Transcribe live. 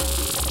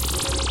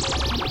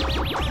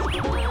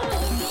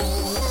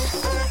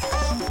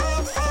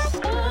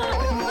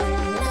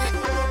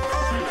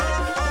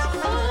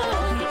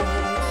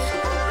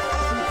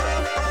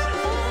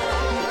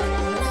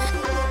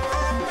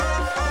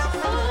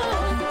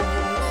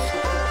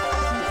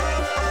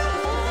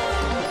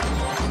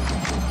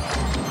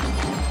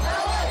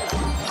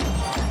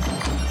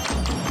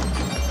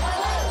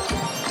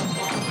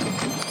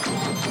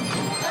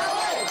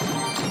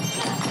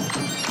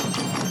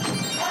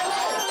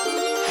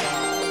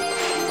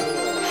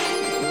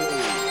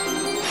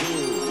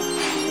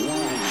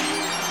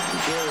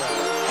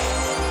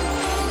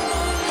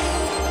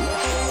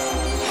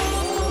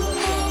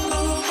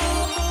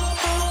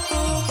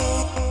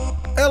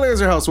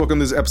Laserhouse, welcome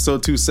to this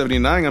episode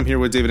 279. I'm here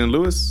with David and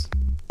Lewis.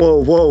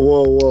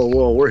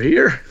 Whoa. We're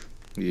here?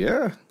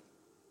 Yeah.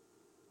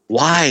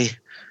 Why?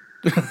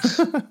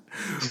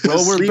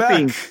 Well, we're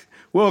back.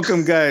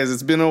 Welcome, guys.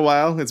 It's been a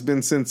while. It's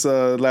been since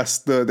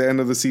the end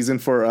of the season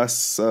for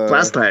us.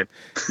 Last time.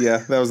 Yeah,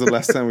 that was the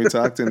last time we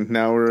talked, and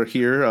now we're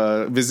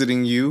here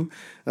visiting you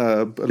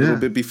a little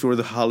bit before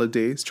the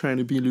holidays, trying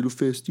to be a little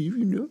festive,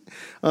 you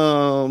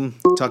know.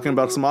 Talking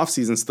about some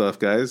off-season stuff,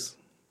 guys.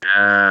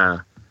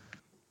 Yeah.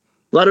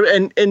 A lot of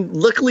and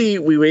luckily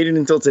we waited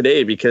until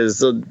today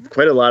because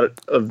quite a lot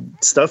of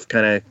stuff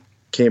kind of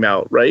came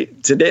out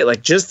right today,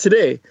 like just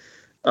today.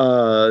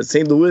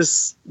 St.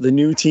 Louis, the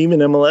new team in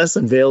MLS,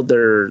 unveiled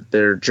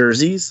their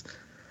jerseys.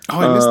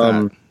 Oh, I missed that.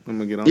 I'm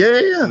gonna get on.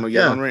 Yeah. I'm gonna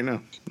get on right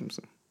now.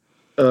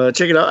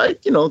 Check it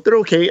out. They're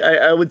okay.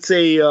 I would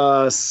say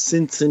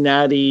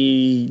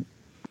Cincinnati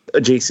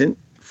adjacent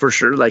for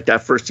sure. Like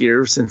that first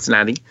year of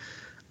Cincinnati,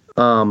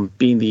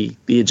 being the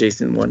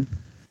adjacent one.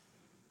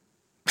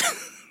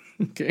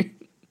 Okay.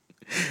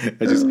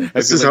 I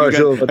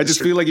just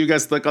feel like you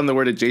guys stuck on the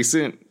word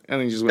adjacent, and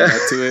then you just went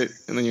back to it,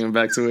 and then you went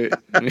back to it.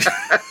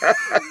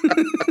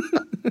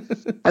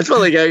 I felt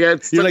like I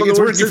got stuck. You're like, on it's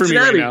the working for me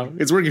right now.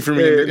 It's working for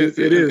me. It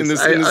is.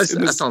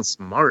 That sounds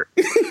smart.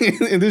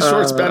 In this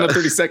short span of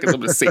 30 seconds, I'm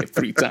going to say it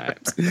 3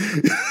 times.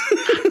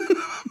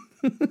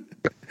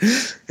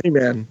 Hey,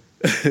 man.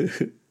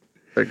 There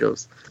it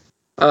goes.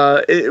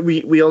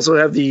 We also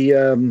have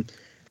the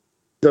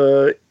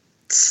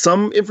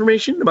some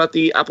information about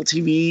the Apple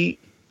TV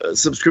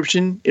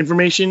subscription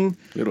information,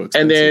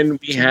 and then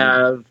we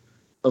have,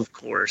 of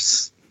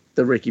course,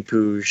 the Riqui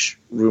Puig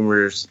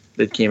rumors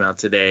that came out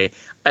today.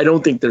 I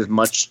don't think there's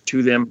much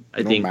to them.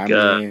 I think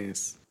yeah.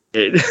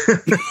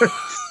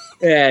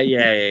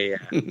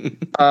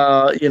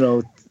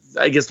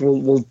 I guess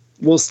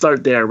we'll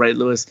start there, right,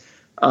 Lewis?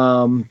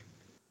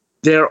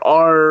 There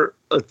are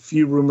a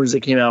few rumors that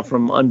came out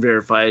from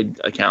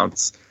unverified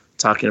accounts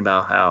talking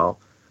about how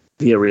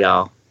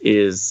Villarreal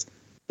is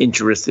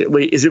interested.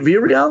 Wait, is it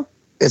Villarreal?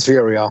 It's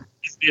Villarreal.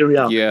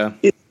 Yeah.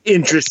 Is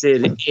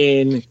interested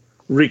in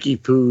Riqui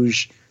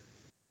Puig,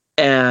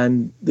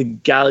 and the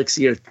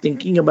Galaxy are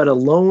thinking about a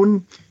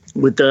loan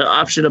with the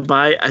option to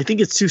buy. I think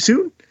it's too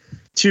soon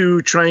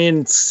to try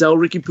and sell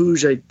Riqui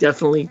Puig. I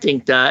definitely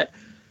think that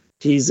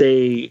he's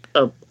a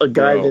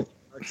guy that the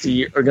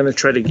Galaxy are going to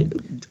try to get,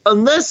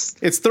 unless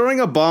it's throwing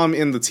a bomb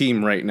in the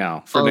team right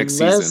now for next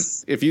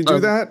season. If you do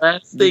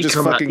that, you're just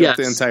fucking up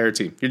the entire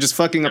team. You're just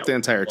fucking up the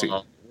entire team.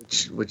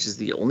 Which is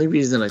the only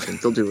reason I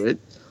think they'll do it.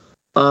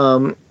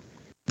 But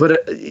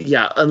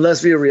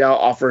unless Villarreal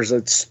offers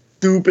a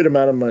stupid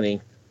amount of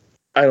money,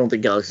 I don't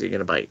think Galaxy are going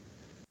to bite.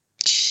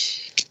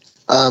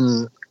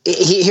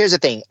 Here's the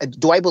thing.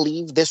 Do I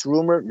believe this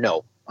rumor?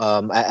 No.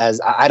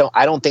 As I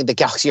don't think the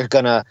Galaxy are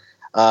going to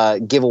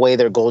give away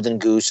their golden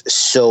goose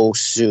so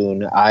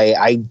soon.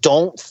 I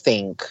don't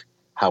think,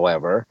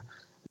 however,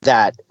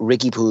 that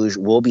Riqui Puig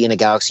will be in a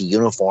Galaxy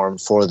uniform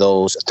for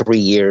those 3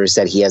 years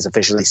that he has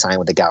officially signed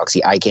with the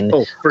Galaxy. I can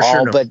for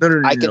sure. But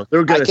I can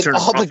they're going to turn a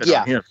profit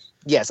on him.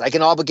 Yes, I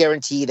can all but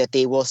guarantee that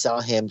they will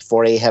sell him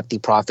for a hefty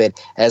profit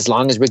as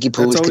long as Riqui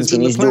Puig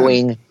continues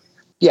doing.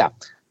 Yeah,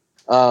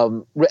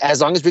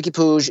 as long as Riqui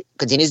Puig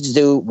continues to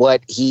do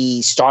what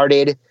he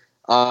started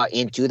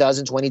in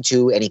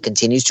 2022, and he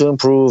continues to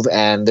improve,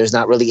 and there's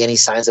not really any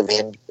signs of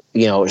him,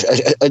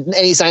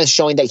 any signs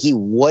showing that he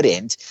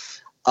wouldn't.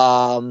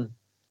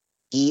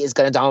 He is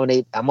going to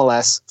dominate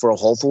MLS for a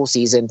whole full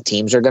season.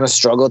 Teams are going to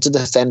struggle to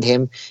defend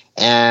him,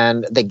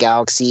 and the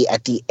Galaxy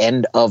at the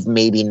end of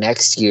maybe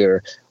next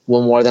year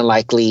will more than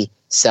likely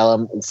sell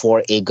him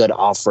for a good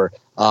offer.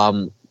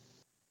 I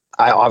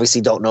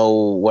obviously don't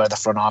know where the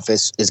front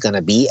office is going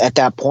to be at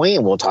that point,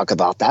 and we'll talk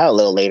about that a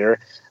little later.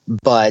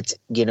 But,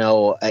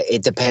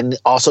 it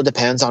also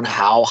depends on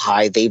how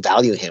high they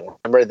value him.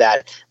 Remember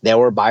that there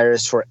were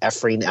buyers for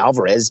Efrain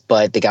Alvarez,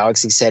 but the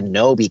Galaxy said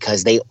no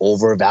because they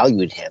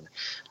overvalued him.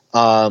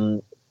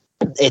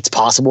 It's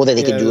possible that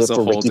they can do it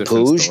for Riqui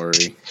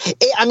Puig.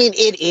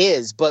 It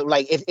is, but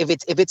like if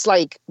it's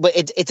like, but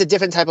it's a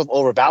different type of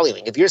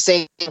overvaluing. If you're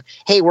saying,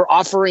 hey, we're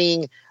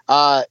offering,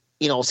 say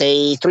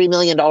 $3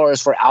 million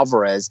for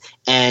Alvarez,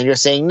 and you're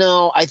saying,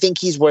 no, I think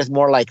he's worth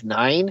more like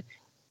 9,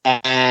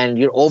 and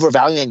you're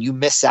overvaluing and you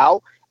miss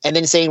out, and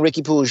then saying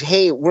Riqui Puig,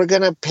 hey, we're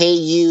gonna pay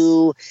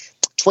you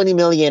 $20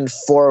 million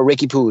for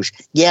Riqui Puig.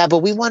 Yeah, but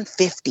we want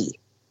 50.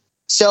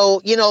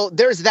 So,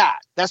 there's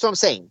that. That's what I'm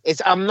saying.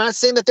 I'm not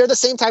saying that they're the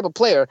same type of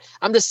player.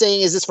 I'm just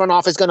saying, is this front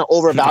office going to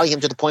overvalue him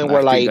to the point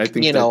where, I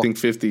think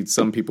 50,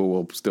 some people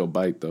will still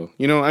bite, though.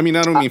 I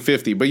don't mean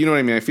 50, but you know what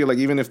I mean? I feel like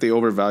even if they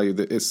overvalue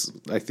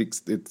I think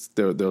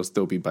there'll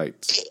still be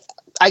bites.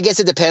 I guess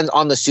it depends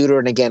on the suitor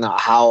and, again,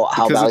 how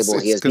valuable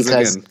he is.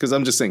 Because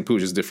I'm just saying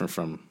Puig is different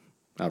from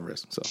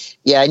Alvarez. So.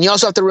 Yeah, and you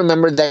also have to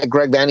remember that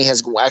Greg Vanney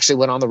has actually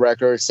went on the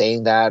record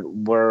saying that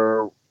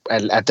we're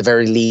at the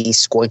very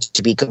least going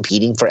to be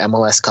competing for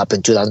MLS Cup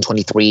in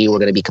 2023. We're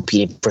going to be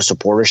competing for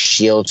Supporters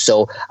Shield.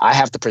 So I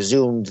have to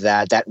presume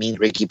that means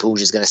Riqui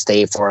Puig is going to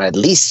stay for at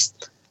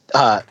least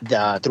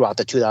throughout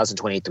the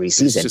 2023 There's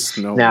season. just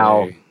no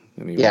Now, way.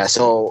 Anyways. yeah,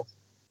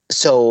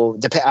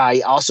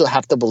 I also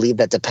have to believe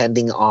that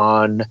depending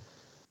on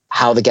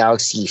how the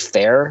Galaxy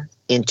fare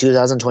in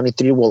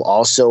 2023 will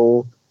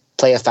also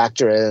play a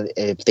factor in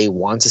if they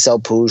want to sell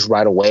Puig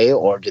right away,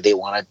 or do they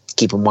want to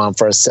keep him on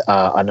for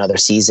another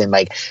season.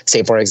 Like,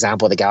 say, for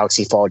example, the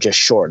Galaxy fall just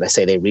short. Let's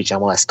say they reach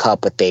MLS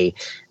Cup, but they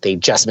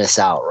just miss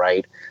out,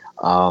 right?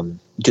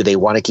 Do they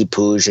want to keep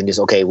Puig and just,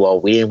 okay, well,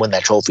 we didn't win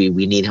that trophy,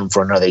 we need him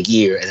for another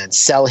year, and then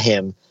sell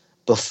him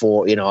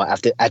before,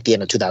 at the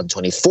end of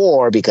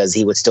 2024, because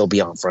he would still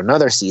be on for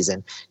another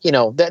season.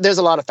 There's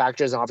a lot of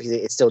factors, and obviously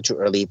it's still too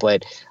early,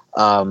 but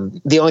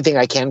the only thing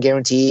I can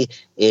guarantee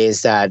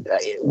is that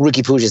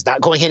Riqui Puig is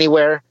not going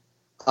anywhere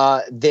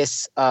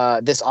this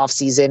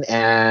offseason,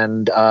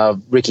 and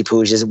Riqui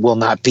Puig will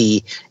not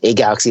be a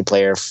Galaxy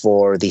player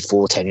for the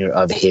full tenure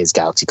of his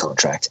Galaxy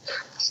contract.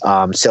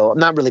 So I'm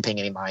not really paying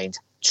any mind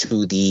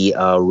to the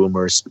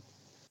rumors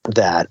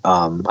that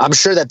I'm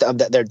sure that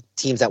there are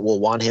teams that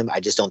will want him. I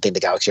just don't think the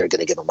Galaxy are going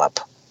to give him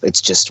up.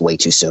 It's just way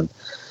too soon.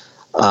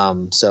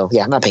 So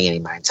yeah, I'm not paying any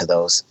mind to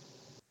those.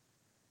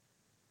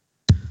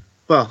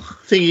 Well,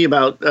 thinking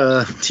about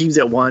teams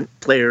that want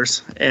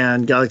players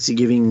and Galaxy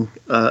giving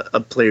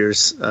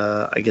players,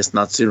 I guess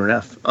not soon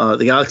enough.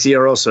 The Galaxy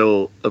are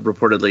also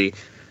reportedly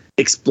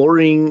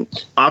exploring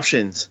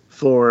options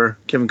for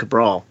Kevin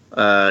Cabral,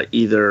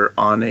 either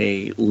on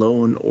a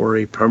loan or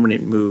a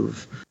permanent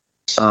move.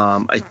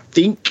 I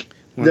think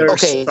they're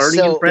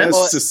starting in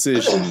France.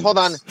 Decision. Hold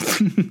on.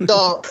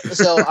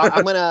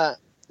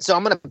 So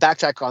I'm gonna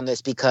backtrack on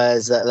this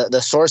because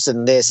the source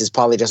in this is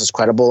probably just as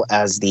credible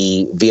as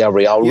the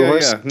Villarreal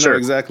rumors. Yeah, no,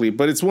 exactly.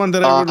 But it's one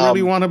that I would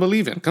really want to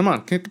believe in. Come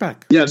on, kick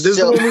back. Yeah, this is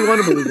the one we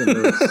want to believe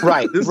in.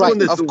 Right, this right.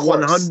 This is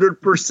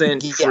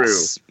 100% true.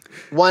 Yes.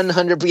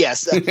 100.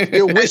 Yes,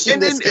 you're wishing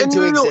this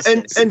into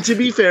existence. And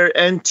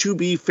to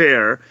be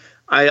fair,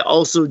 I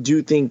also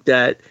do think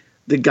that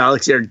the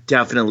Galaxy are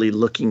definitely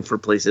looking for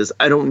places.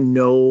 I don't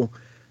know,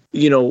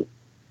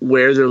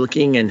 where they're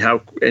looking and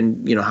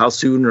how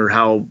soon or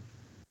how,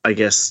 I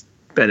guess,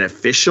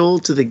 beneficial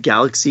to the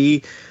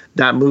Galaxy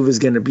that move is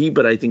going to be,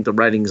 but I think the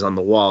writing's on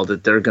the wall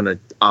that they're going to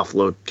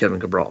offload Kevin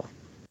Cabral.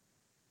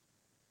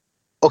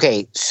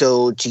 Okay,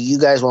 so do you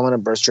guys want me to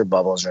burst your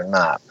bubbles or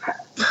not?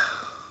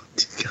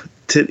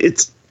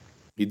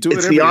 You do it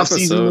every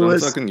episode. I'm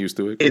fucking used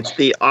to it. It's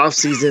the off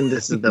season.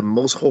 This is the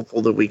most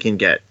hopeful that we can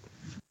get.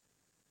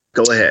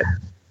 Go ahead.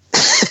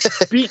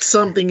 Speak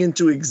something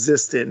into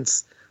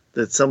existence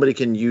that somebody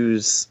can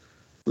use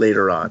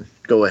later on.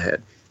 Go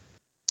ahead.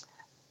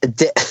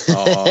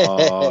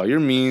 Oh, you're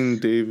mean,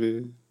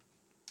 David.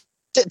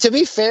 To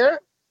be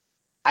fair,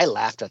 I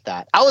laughed at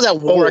that. I was at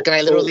work and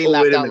I literally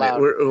laughed out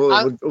loud.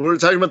 We're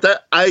talking about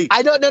that. I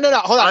don't. No.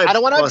 Hold on. I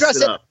don't want to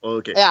address it.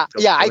 Okay. Yeah.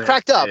 I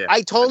cracked up. Yeah.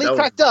 I totally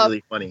cracked up.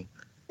 Really funny.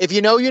 If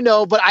you know, you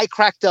know. But I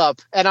cracked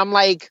up, and I'm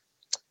like,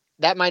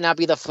 that might not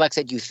be the flex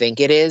that you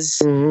think it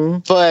is. Mm-hmm.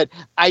 But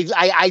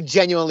I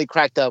genuinely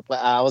cracked up.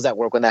 I was at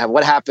work when that happened.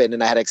 What happened,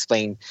 and I had to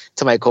explain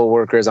to my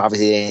coworkers.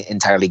 Obviously, they didn't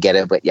entirely get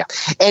it, but yeah.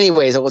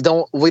 Anyways, we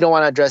don't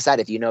want to address that.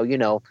 If you know, you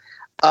know.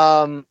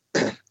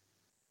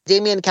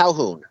 Damian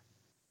Calhoun.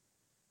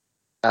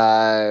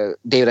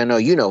 David, I know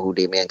you know who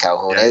Damian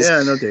Calhoun is. Yeah,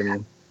 I know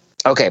Damian.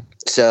 Okay,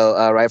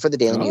 so right for the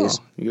Daily News.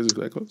 You guys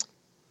are that close?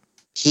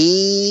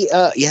 He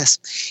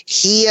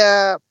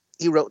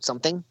wrote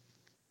something.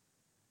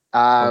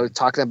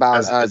 Talking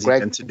about as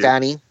Greg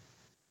Vanney.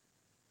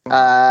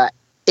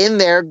 In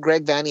there,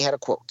 Greg Vanney had a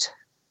quote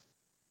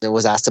that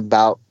was asked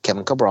about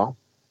Kevin Cabral.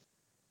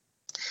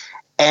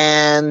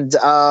 And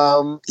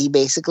he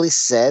basically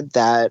said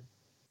that,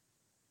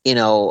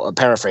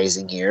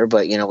 paraphrasing here,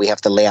 but, we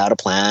have to lay out a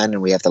plan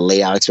and we have to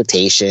lay out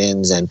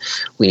expectations and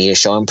we need to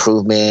show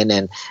improvement.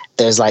 And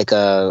there's bars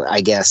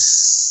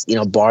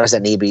that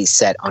need to be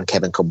set on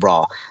Kevin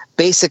Cabral.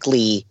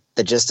 Basically,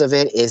 the gist of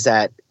it is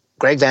that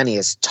Greg Vanney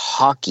is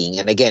talking,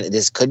 and again,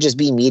 this could just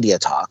be media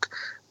talk,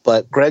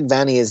 but Greg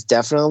Vanney is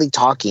definitely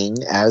talking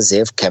as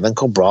if Kevin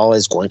Cabral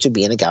is going to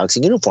be in a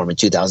Galaxy uniform in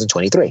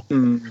 2023.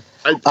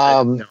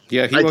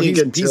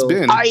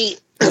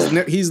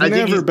 He's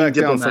never backed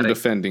down from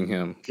defending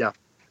him. Yeah.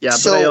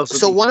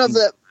 So one of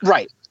the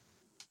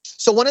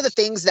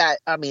things that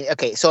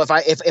so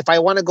if I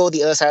want to go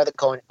the other side of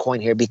the coin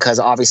here, because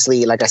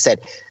obviously, like I said,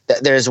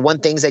 there's one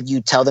thing that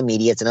you tell the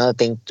media, it's another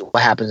thing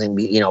what happens in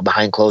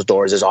behind closed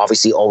doors. There's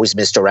obviously always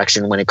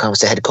misdirection when it comes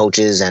to head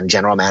coaches and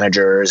general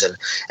managers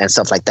and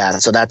stuff like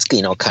that. So that's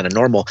kind of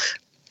normal.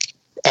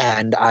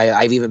 And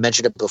I've even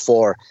mentioned it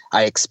before.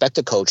 I expect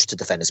a coach to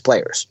defend his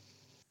players.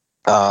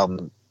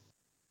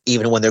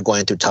 Even when they're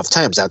going through tough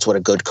times, that's what a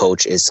good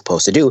coach is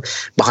supposed to do.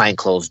 Behind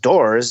closed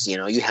doors,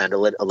 you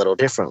handle it a little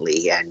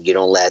differently, and you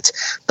don't let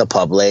the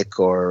public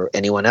or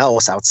anyone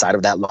else outside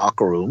of that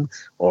locker room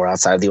or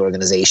outside of the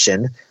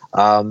organization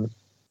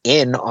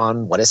in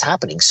on what is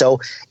happening. So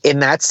in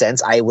that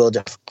sense, I will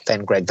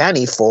defend Greg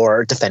Vanney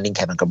for defending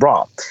Kevin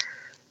Cabral.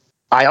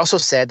 I also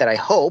said that I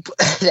hope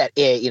that,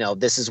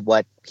 this is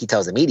what he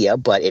tells the media,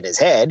 but in his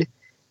head,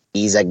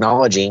 he's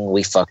acknowledging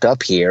we fucked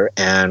up here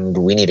and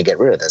we need to get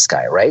rid of this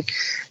guy, right?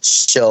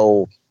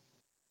 So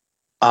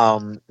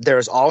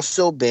there's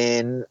also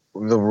been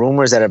the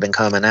rumors that have been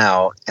coming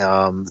out.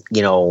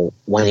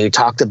 When you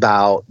talked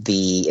about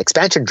the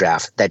expansion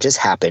draft that just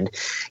happened,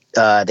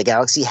 the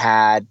Galaxy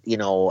had,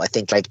 I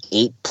think like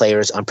 8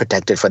 players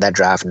unprotected for that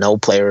draft. No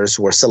players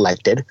were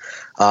selected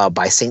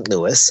by St.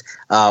 Louis.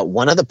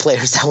 One of the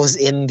players that was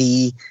in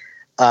the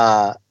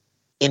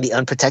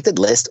unprotected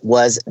list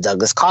was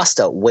Douglas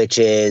Costa, which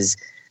is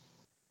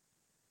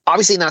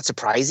obviously not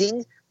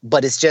surprising,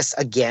 but it's just,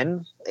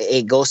 again,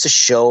 it goes to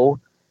show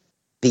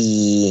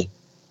the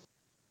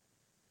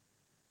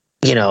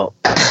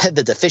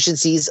the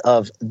deficiencies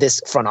of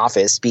this front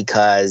office,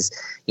 because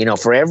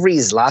for every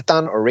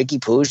Zlatan or Ricky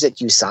Puig that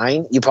you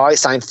sign, you probably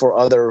signed 4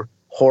 other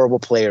horrible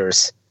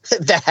players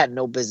that had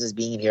no business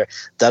being here.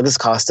 Douglas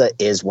Costa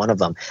is one of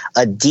them.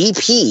 A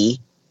DP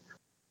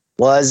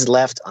was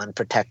left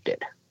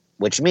unprotected,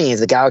 which means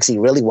the Galaxy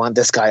really want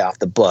this guy off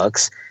the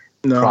books.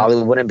 No.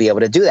 Probably wouldn't be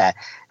able to do that.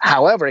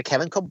 However,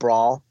 Kevin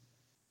Cabral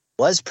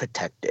was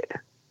protected.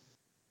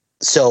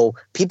 So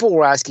people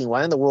were asking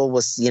why in the world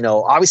was,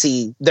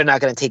 obviously they're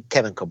not going to take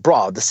Kevin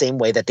Cabral the same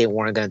way that they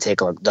weren't going to take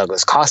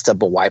Douglas Costa,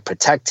 but why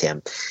protect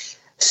him?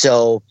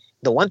 So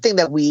the one thing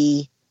that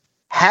we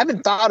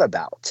haven't thought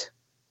about,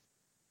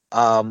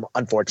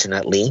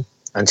 unfortunately,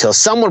 until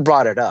someone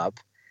brought it up,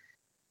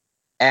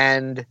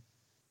 and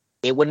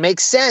it would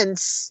make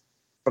sense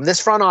from this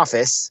front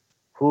office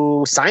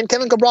who signed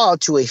Kevin Cabral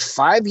to a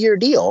 5-year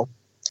deal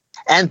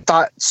and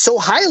thought so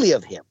highly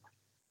of him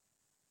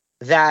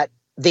that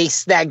they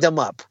snagged him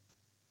up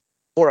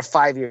for a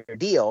 5-year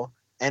deal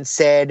and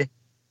said,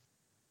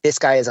 this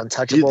guy is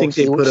untouchable. Do you think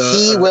he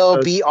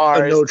will be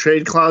ours. A no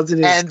trade clause in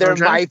his contract? And there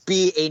might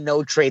be a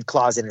no trade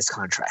clause in his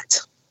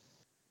contract.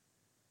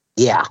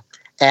 Yeah.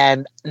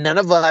 And none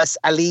of us,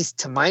 at least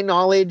to my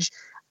knowledge,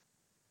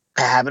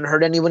 I haven't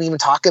heard anyone even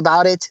talk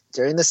about it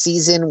during the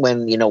season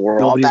when, we're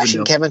all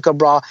bashing Kevin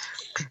Cabral.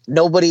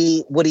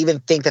 Nobody would even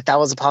think that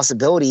was a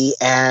possibility.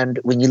 And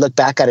when you look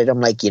back at it, I'm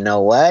like, you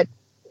know what?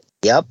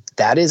 Yep,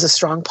 that is a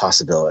strong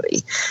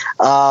possibility.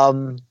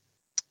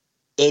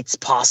 It's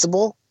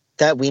possible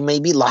that we may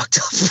be locked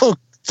up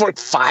for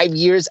 5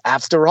 years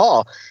after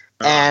all.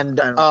 And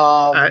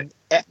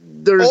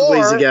there's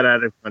ways to get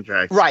out of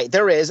contract. Right,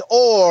 there is.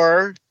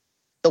 Or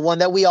the one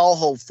that we all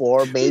hope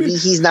for, maybe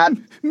he's not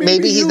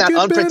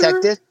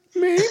unprotected.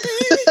 Maybe.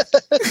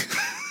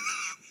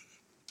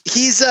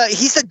 He's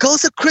the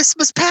ghost of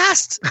Christmas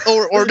past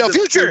or no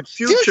future.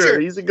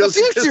 He's a ghost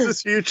of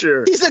Christmas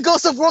future. He's the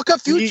ghost of World Cup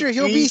future.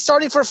 He'll be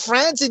starting for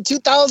France in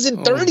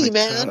 2030,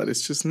 man. God,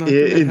 it's just not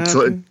gonna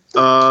happen.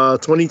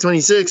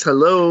 2026.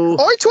 Hello.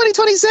 Or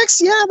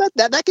 2026. Yeah,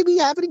 that could be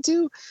happening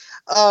too.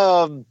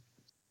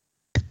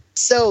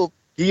 So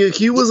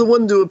he was the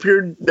one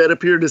that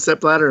appeared to Sepp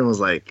Blatter and was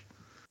like,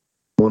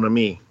 "One of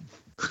me."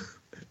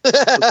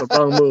 That's the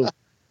wrong move.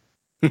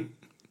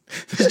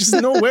 There's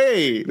just no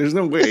way. There's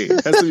no way.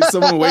 It has to be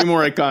someone way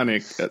more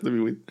iconic.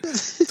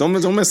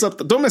 Don't mess up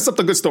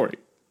the good story.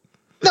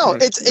 No,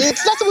 it's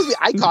not supposed to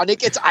be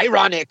iconic. It's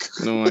ironic.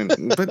 No,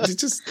 but it's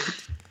just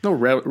no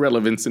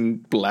relevance in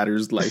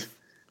Blatter's life.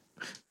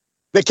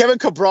 The Kevin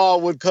Cabral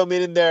would come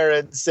in there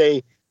and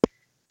say,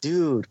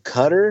 "Dude,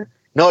 Cutter.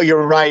 No,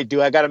 you're right, dude.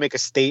 I got to make a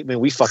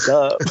statement. We fucked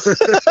up."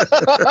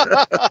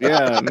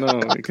 Yeah, no,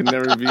 it can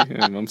never be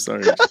him. I'm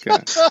sorry.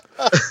 But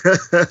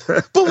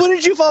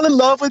wouldn't you fall in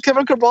love with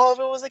Kevin Cabral if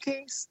it was the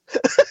case?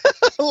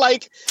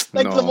 like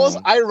no. The most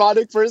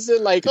ironic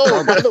person. Like,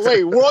 oh, by the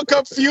way, World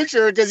Cup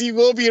future because he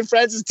will be in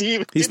France's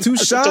team. He's too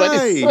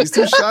shy. He's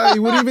too shy. He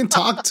wouldn't even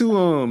talk to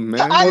him,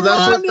 man.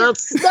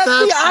 That's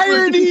the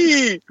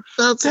irony.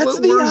 That's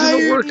what we're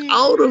going to work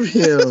out of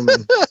him.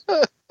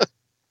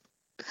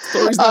 The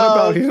story's not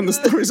about him. The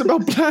story's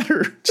about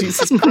Blatter.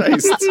 Jesus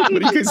Christ. What are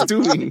you guys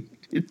doing?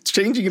 You're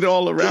changing it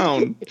all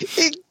around.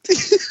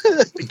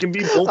 It can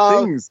be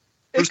both things.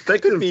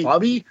 Perspective,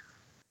 Bobby.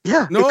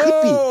 Yeah.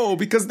 No,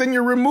 because then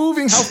you're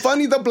removing how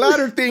funny the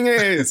Blatter thing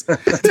is.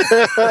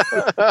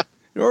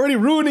 You're already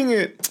ruining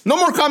it. No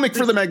more comic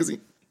for the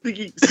magazine.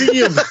 Speaking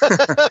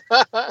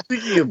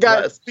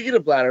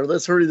of Blatter,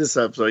 let's hurry this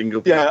up so I can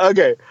go. Yeah,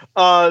 okay.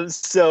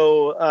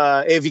 So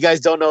if you guys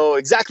don't know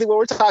exactly what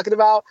we're talking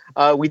about,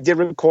 we did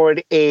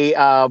record a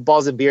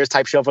Balls and Beers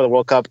type show for the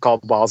World Cup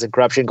called Balls and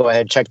Corruption. Go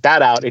ahead and check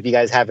that out if you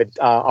guys haven't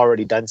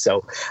already done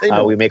so.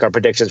 We make our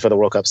predictions for the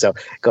World Cup, so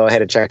go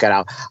ahead and check it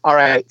out. All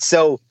right,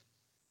 so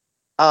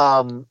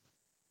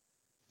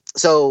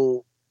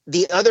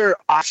the other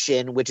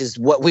option, which is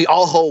what we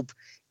all hope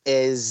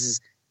is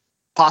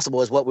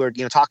possible, is what we're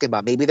talking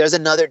about. Maybe there's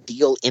another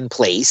deal in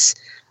place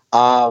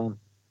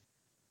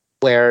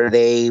where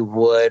they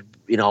would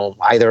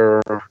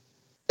either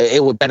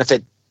it would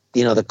benefit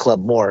the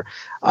club more,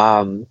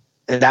 and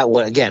that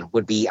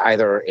would be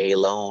either a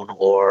loan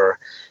or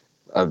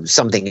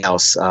something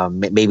else.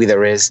 Maybe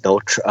there is no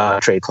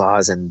trade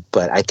clause,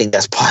 but I think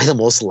that's probably the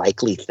most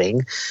likely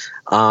thing.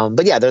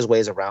 But yeah, there's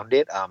ways around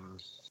it.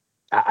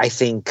 I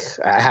think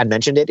I had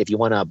mentioned it. If you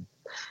want to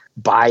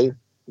buy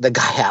the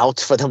guy out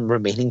for the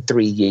remaining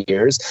 3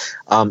 years,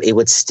 it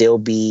would still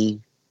be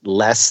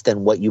less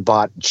than what you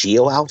bought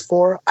Gio out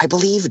for, I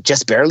believe,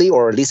 just barely,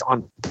 or at least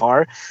on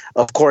par.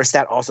 Of course,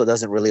 that also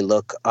doesn't really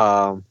look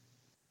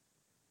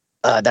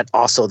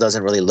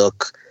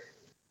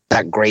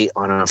that great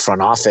on a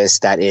front office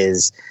that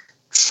is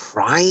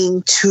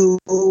trying to,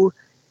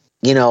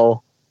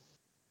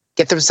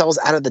 get themselves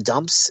out of the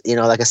dumps.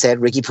 Like I said,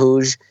 Ricky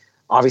Puig,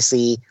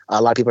 obviously,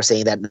 a lot of people are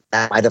saying that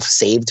might have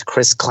saved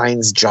Chris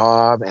Klein's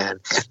job, and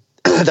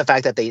the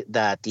fact that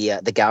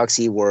the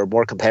Galaxy were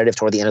more competitive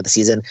toward the end of the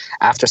season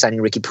after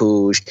signing Ricky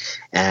Puig,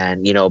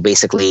 and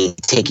basically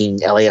taking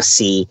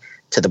LAFC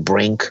to the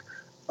brink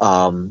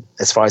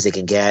as far as they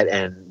can get,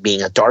 and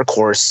being a dark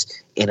horse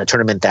in a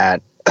tournament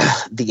that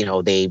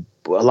a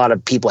lot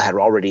of people had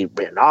already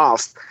written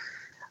off,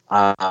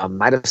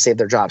 might have saved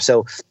their job.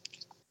 So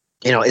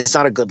it's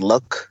not a good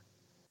look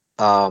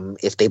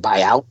if they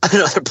buy out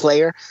another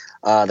player,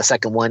 the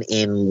second one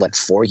in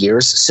 4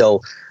 years.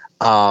 So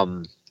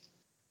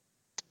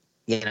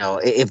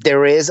if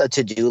there is a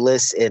to-do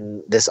list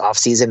in this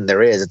offseason,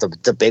 there is.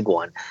 It's a big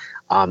one.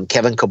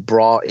 Kevin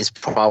Cabral is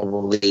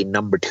probably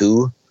number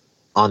 2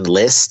 on the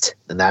list,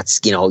 and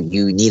that's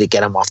you need to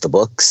get him off the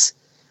books.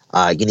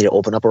 You need to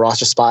open up a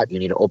roster spot. You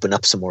need to open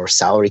up some more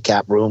salary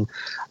cap room.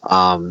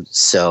 And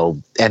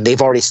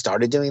they've already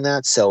started doing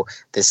that. So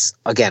this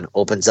again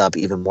opens up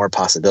even more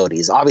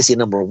possibilities. Obviously,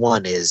 number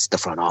 1 is the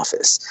front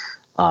office.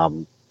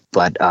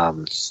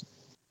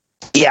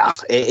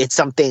 It's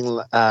something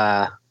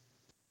that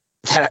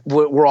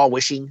we're all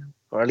wishing,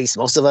 or at least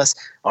most of us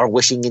are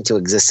wishing into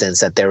existence,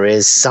 that there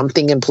is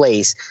something in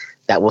place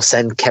that will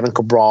send Kevin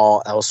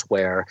Cabral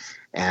elsewhere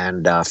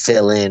and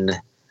fill in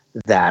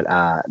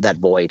that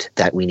void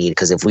that we need.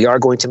 Because if we are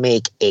going to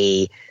make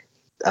if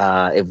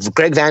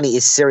Greg Vanney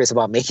is serious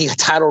about making a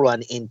title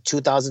run in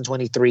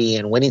 2023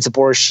 and winning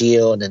Supporters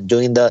Shield and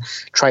doing the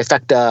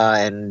trifecta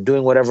and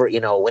doing whatever,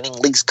 winning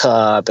Leagues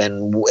Cup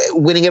and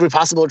winning every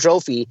possible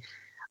trophy,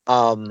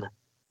 I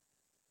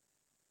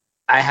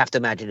have to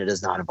imagine it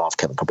does not involve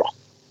Kevin Cabral.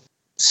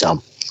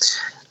 So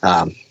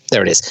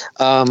there it is.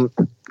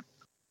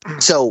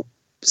 So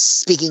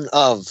speaking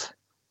of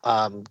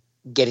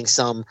getting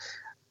some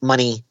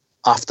money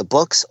off the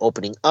books,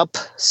 opening up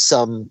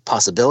some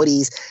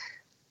possibilities,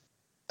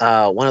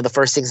 one of the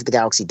first things that the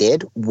Galaxy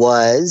did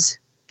was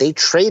they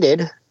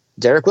traded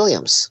Derek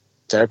Williams.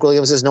 Derek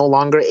Williams is no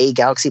longer a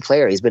Galaxy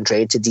player. He's been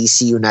traded to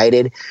DC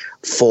United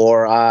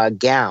for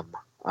GAM.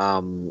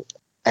 And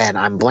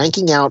I'm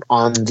blanking out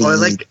on the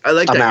I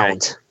like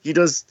amount. That guy. He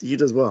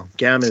does well.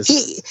 GAM is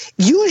is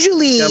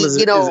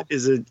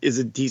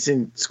a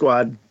decent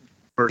squad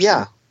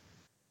person.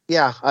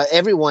 Yeah.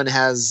 Everyone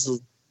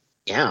has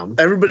GAM.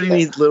 Everybody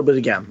needs a little bit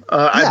of GAM.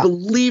 I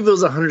believe it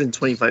was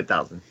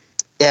 125,000.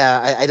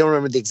 Yeah, I don't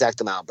remember the exact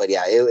amount, but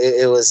yeah,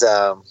 it was.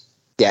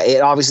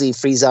 It obviously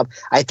frees up.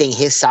 I think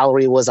his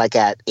salary was like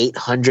at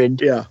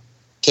 800. Yeah.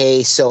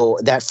 K, so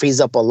that frees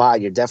up a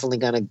lot. You're definitely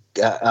gonna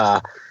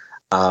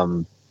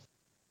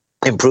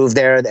improve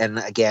there. And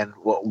again,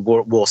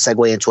 we'll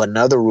segue into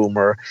another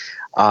rumor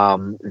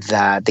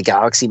that the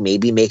Galaxy may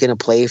be making a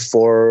play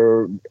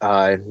for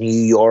New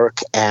York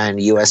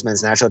and U.S.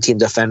 men's national team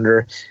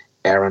defender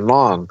Aaron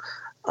Long.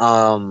 See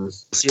how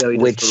he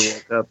does for the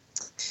World Cup.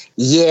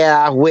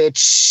 Yeah,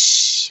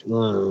 which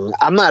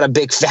I'm not a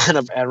big fan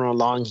of Aaron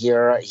Long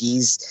here.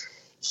 He's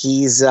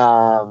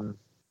kind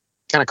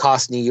of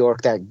cost New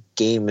York that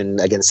game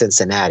against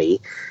Cincinnati.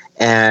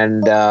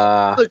 And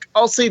look,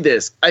 I'll say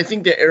this: I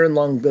think that Aaron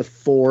Long,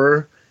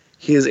 before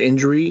his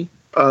injury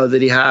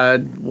that he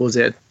had, was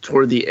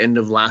toward the end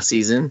of last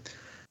season,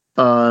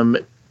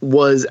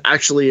 was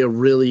actually a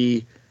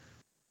really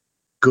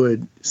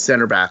good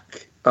center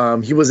back.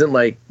 He wasn't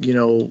like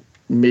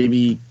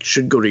maybe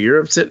should go to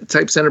Europe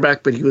type center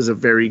back, but he was a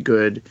very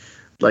good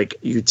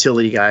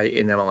utility guy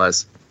in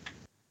MLS,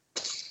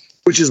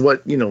 which is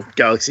what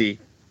Galaxy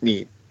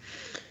need.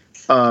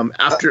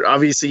 After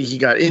obviously he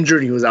got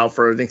injured, he was out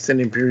for an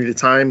extended period of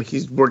time.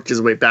 He's worked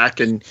his way back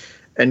and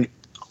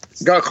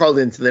got called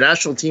into the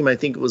national team. I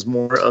think it was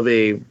more of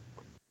a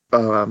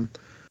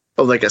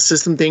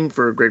system thing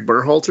for Greg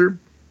Berhalter,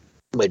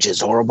 which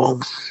is horrible.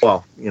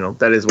 Well,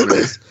 that is what it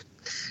is.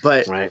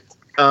 But right.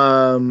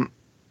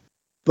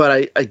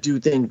 But I do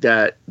think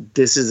that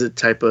this is a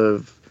type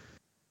of,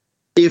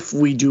 if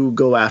we do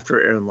go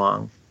after Aaron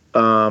Long,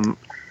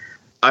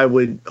 I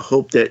would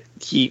hope that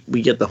we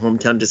get the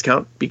hometown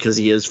discount because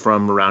he is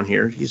from around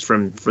here. He's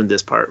from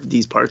these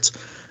parts.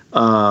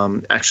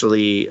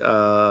 Actually,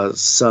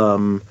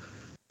 some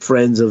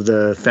friends of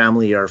the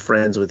family are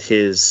friends with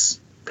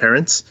his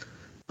parents.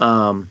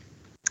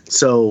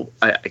 So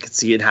I could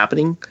see it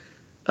happening.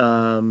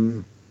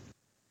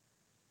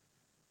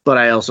 But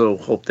I also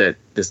hope that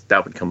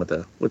that would come with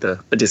a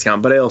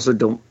discount. But I also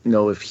don't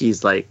know if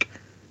he's like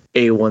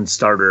A1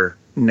 starter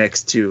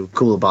next to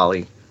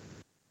Koulibaly.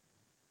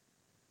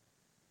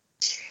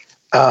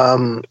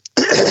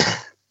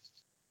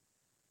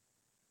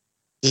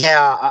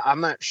 Yeah,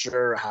 I'm not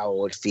sure how I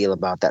would feel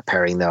about that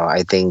pairing, though.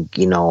 I think,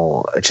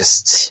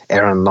 just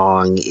Aaron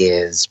Long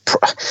is,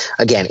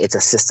 again, it's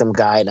a system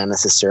guy, not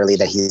necessarily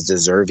that he's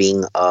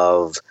deserving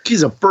of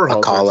He's a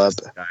Burhalter call up.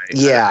 guy.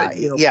 Yeah,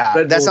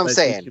 Red that's Bulls, what I'm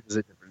saying. He was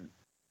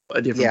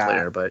a different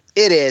player, but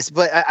it is.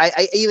 But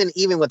I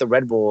even with the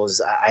Red Bulls,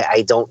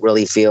 I don't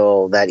really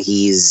feel that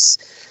he's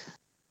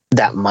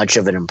that much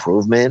of an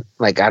improvement.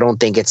 Like, I don't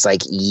think it's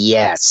like,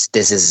 yes,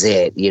 this is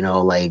it.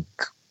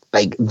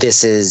 Like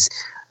this is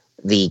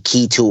the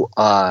key to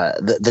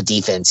the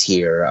defense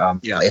here.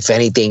 If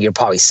anything, you're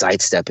probably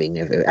sidestepping.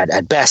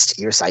 At best,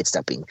 you're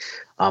sidestepping.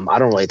 I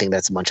don't really think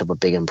that's much of a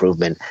big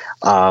improvement.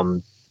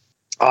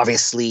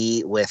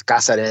 Obviously, with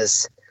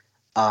Cáceres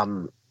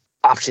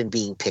option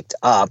being picked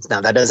up,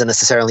 now that doesn't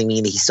necessarily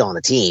mean that he's still on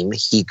the team.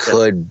 He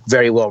could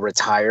very well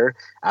retire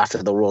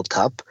after the World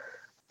Cup.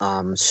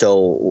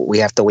 So we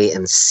have to wait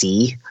and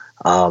see.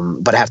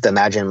 But I have to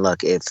imagine,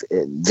 look, if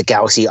the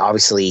Galaxy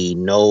obviously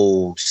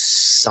know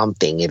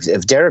something,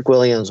 if Derek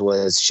Williams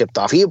was shipped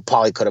off, he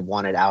probably could have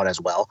wanted out as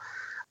well.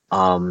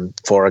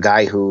 For a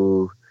guy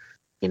who,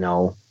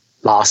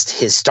 lost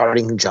his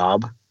starting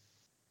job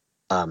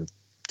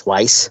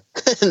twice,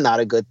 not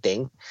a good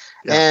thing.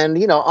 Yeah.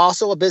 And,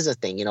 also a business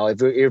thing.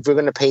 If we're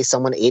going to pay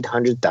someone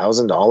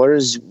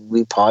 $800,000,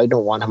 we probably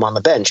don't want him on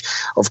the bench.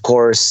 Of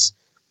course,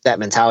 that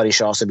mentality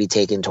should also be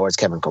taken towards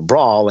Kevin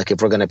Cabral. Like,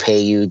 if we're going to pay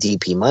you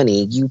DP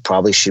money, you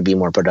probably should be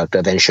more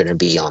productive and shouldn't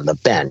be on the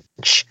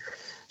bench.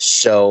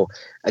 So,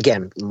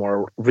 again,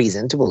 more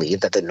reason to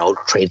believe that the no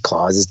trade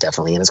clause is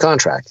definitely in his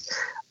contract.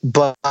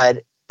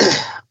 But,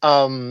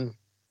 so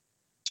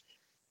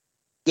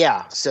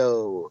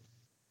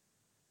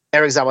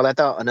Eric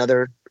Zabaleta,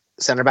 another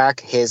center back,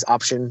 his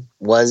option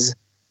was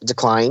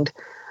declined.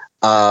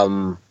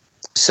 So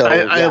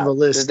I have a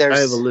list. I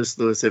have a list,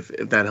 Louis, if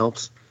that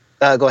helps.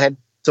 Go ahead.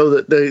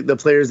 So the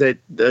players that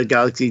the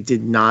Galaxy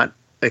did not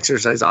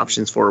exercise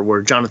options for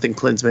were Jonathan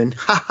Klinsmann.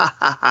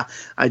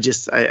 I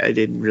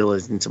didn't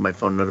realize until my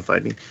phone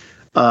notified me.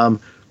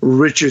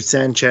 Richard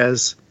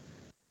Sanchez,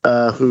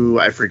 who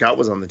I forgot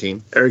was on the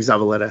team. Eric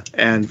Zabaleta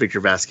and Victor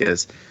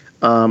Vasquez.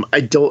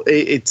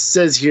 It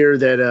says here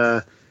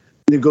that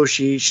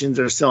negotiations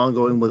are still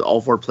ongoing with all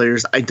four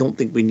players. I don't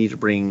think we need to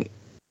bring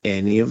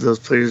any of those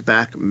players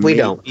back. We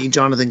don't.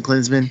 Jonathan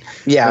Klinsmann.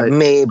 Yeah,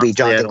 maybe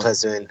Jonathan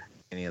Klinsmann.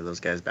 Any of those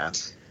guys back.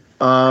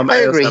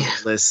 I agree. Also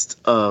have a list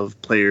of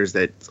players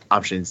that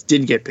options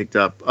did get picked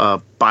up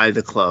by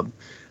the club.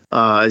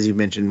 As you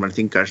mentioned,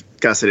 Martin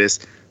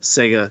Cáceres,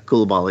 Sega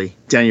Koulibaly,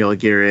 Daniel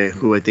Aguirre,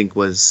 who I think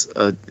was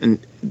a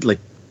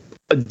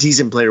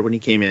decent player when he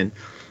came in.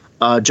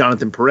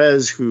 Jonathan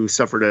Perez, who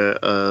suffered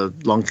a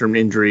long-term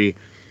injury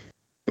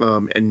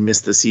and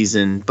missed the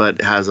season,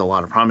 but has a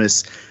lot of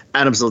promise.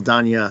 Adam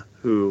Saldana,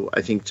 who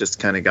I think just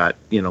kind of got,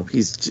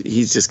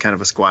 he's just kind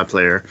of a squad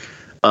player.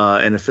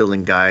 And a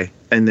filling guy.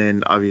 And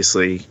then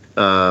obviously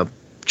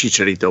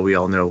Chicharito, we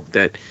all know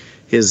that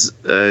his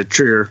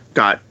trigger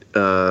got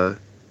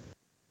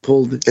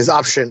pulled. His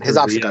option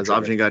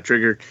got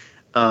triggered.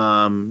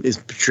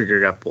 His trigger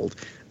got pulled.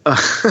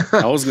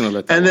 I was gonna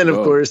let that and then go.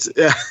 Of course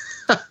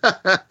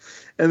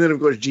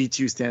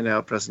G2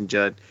 standout Preston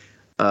Judd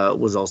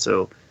was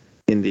also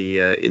in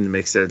the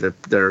mix there.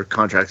 Their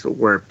contracts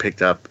were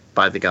picked up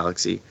by the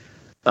Galaxy.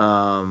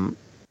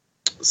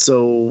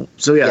 So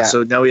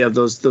now we have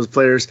those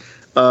players.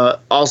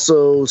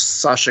 Also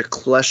Sasha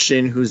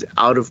Kljestan, who's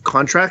out of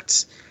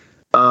contract.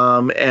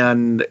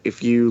 And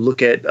if you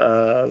look at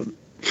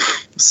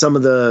some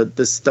of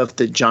the stuff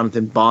that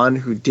Jonathan Bond,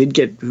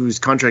 whose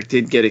contract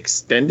did get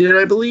extended,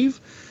 I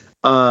believe.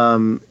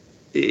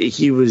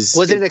 He was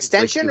it an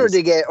extension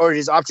or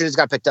his options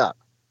got picked up?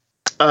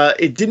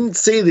 It didn't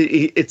say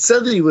that. It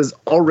said that he was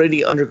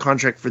already under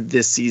contract for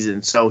this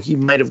season, so he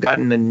might have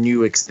gotten a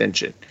new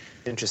extension.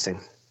 Interesting.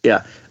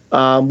 Yeah,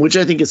 which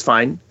I think is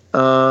fine.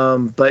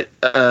 But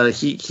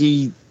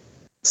he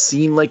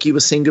seemed like he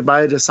was saying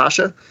goodbye to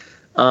Sasha,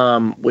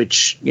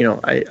 which,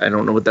 I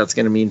don't know what that's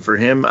going to mean for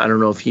him. I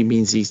don't know if he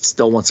means he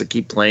still wants to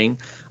keep playing.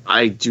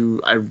 I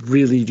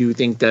really do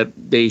think that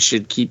they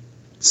should keep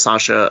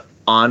Sasha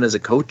on as a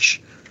coach.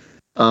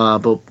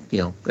 But,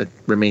 that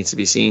remains to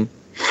be seen.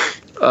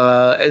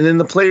 And then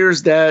the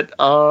players that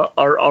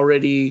are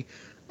already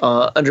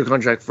under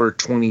contract for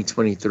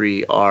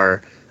 2023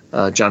 are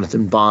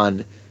Jonathan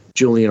Bond,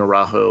 Julian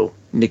Araujo,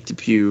 Nick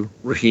DePuy,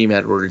 Raheem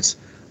Edwards,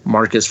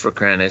 Marcus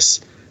Fokranis,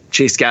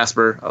 Chase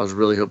Gasper. I was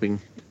really hoping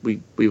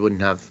we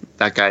wouldn't have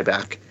that guy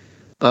back.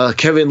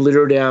 Kevin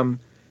Litterdam,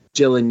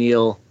 Jalen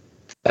Neal,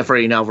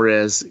 Efrain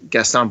Alvarez,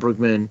 Gaston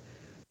Brugman,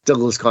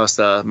 Douglas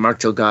Costa, Mark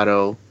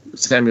Delgado,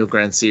 Samuel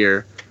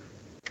Grandsir,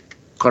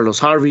 Carlos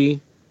Harvey,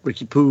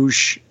 Ricky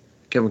Puig,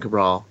 Kevin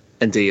Cabral,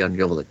 and Dejan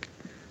Joveljic.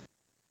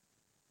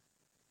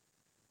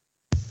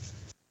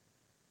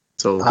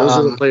 So those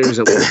are the players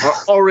that were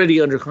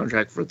already under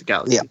contract for the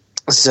Galaxy. Yeah.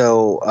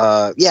 So,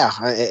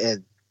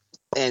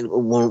 and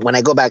when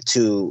I go back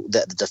to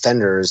the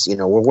defenders,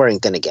 we're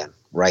wearing thin again,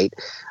 right?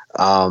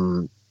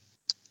 We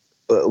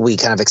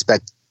kind of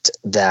expect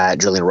that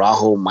Julian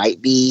Araujo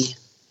might be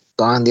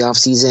gone in the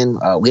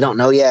offseason. We don't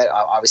know yet.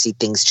 Obviously,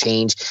 things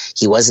change.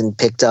 He wasn't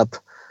picked up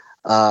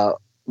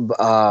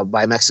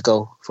by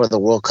Mexico for the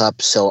World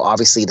Cup, so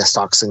obviously the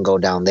stocks can go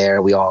down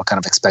there. We all kind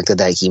of expected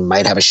that he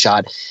might have a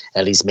shot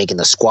at least making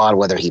the squad.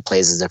 Whether he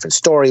plays is a different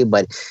story,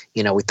 but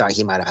we thought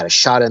he might have had a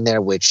shot in there.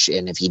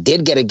 And if he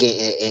did get a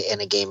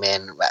game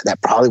in,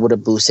 that probably would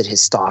have boosted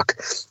his stock.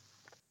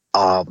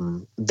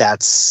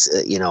 That's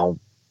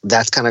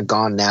kind of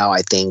gone now.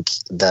 I think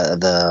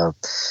the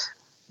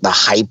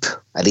hype,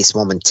 at least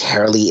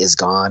momentarily, is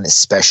gone,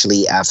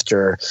 especially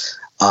after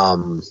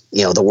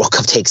the World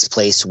Cup takes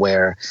place,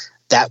 where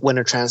that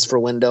winter transfer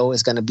window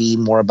is going to be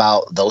more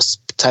about those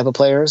type of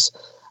players.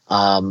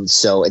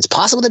 So it's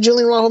possible that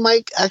Julian Rojo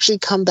might actually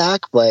come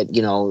back, but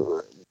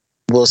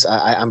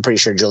I'm pretty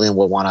sure Julian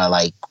will want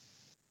to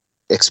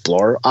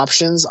explore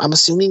options. I'm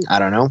assuming. I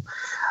don't know.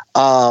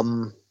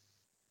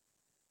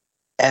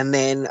 And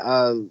then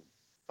a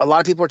lot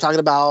of people are talking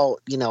about,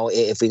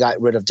 if we got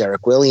rid of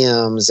Derek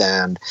Williams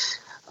and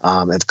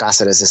if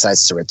Cáceres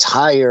decides to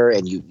retire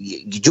and you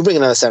do bring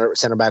another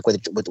center back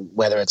with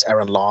whether it's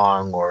Aaron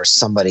Long or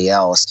somebody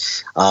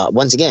else,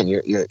 once again,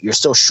 you're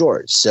still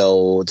short.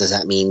 So does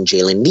that mean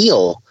Jalen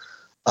Neal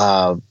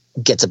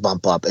gets a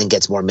bump up and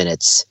gets more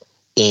minutes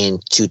in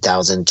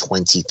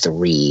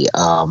 2023,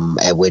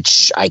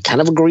 which I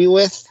kind of agree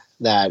with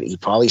that he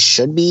probably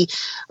should be.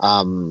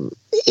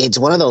 It's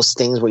one of those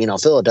things where,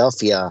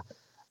 Philadelphia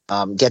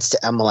gets to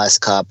MLS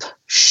Cup,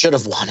 should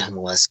have won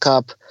MLS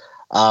Cup.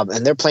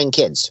 And they're playing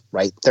kids,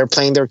 right? They're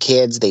playing their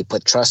kids. They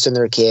put trust in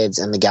their kids,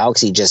 and the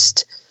Galaxy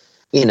just,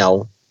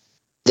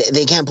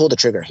 they can't pull the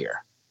trigger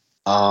here.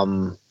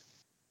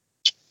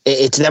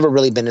 It's never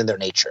really been in their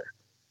nature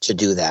to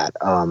do that.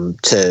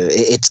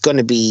 It's going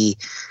to be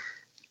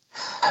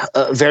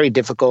very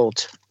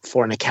difficult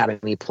for an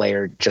academy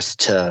player just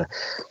to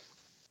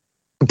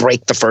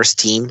break the first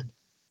team.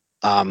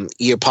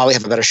 You probably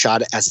have a better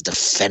shot as a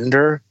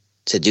defender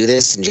to do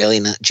this, and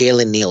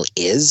Jalen Neal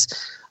is.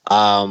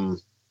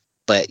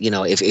 But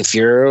if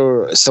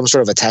you're some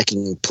sort of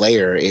attacking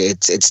player,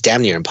 it's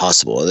damn near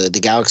impossible. The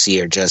Galaxy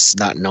are just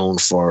not known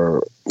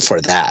for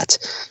that.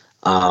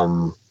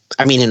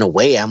 In a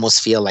way, I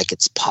almost feel like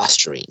it's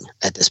posturing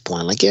at this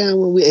point.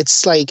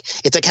 It's like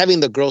having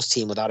the girls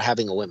team without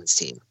having a women's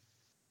team.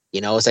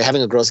 It's like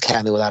having a girls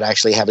academy without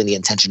actually having the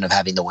intention of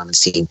having the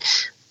women's team.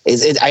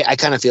 I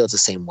kind of feel it's the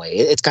same way.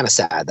 It's kind of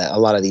sad that a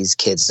lot of these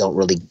kids don't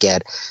really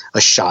get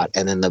a shot,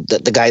 and then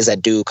the guys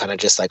that do kind of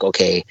just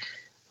okay.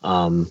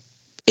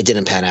 It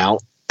didn't pan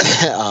out.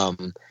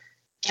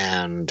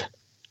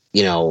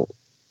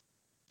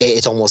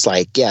 It's almost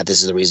like,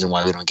 this is the reason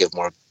why we don't give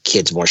more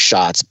kids more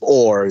shots,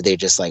 or they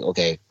just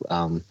okay,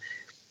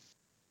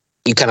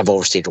 you kind of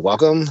overstayed your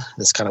welcome.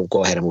 Let's kind of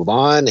go ahead and move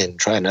on and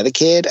try another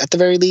kid at the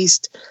very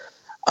least.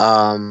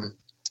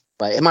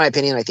 But in my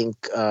opinion, I think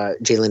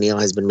Jalen Neal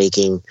has been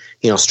making,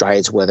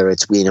 strides, whether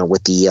it's,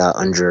 with the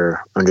under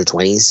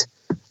 20s.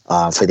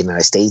 For the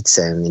United States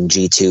and in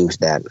G2,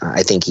 that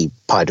I think he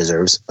probably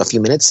deserves a few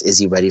minutes. Is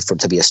he ready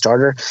to be a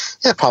starter?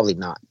 Yeah, probably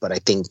not. But I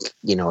think,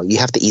 you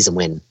have to ease him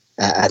in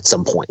at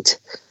some point.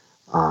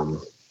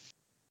 And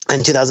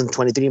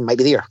 2023 might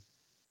be the year.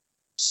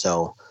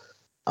 So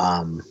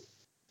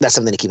that's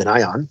something to keep an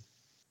eye on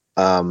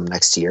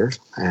next year.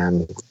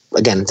 And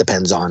again, it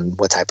depends on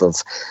what type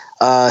of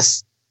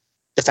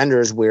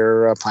defenders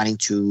we're planning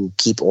to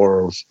keep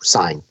or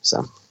sign.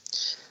 So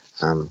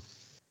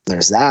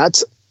there's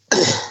that.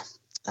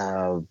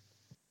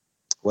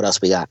 What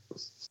else we got?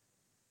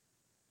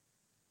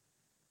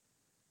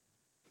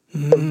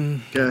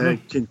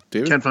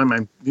 Can't find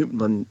my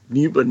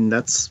mute button.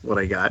 That's what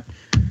I got.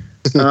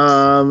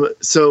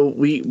 So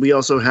we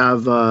also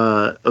have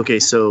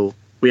so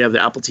we have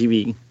the Apple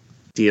TV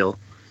deal,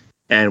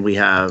 and we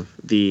have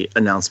the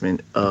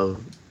announcement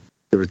of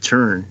the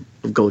return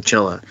of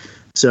Coachella.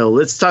 So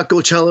let's talk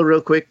Coachella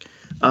real quick.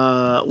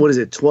 What is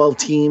it? 12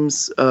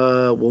 teams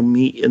will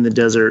meet in the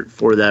desert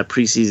for that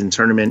preseason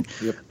tournament.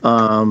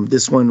 Yep.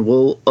 This one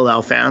will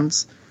allow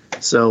fans.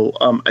 So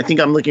I think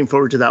I'm looking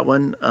forward to that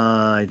one.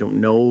 I don't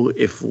know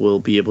if we'll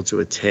be able to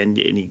attend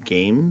any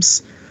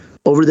games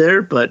over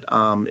there, but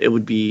it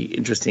would be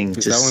interesting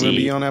to see. Is that one going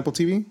to be on Apple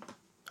TV?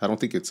 I don't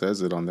think it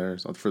says it on there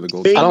for the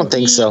gold. I don't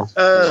think so.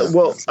 I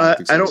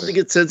don't think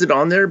it says it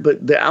on there,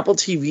 but the Apple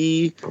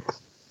TV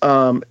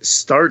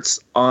starts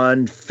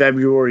on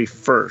February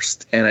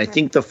 1st, and I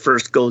think the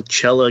first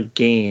Coachella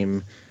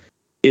game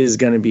is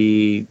going to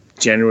be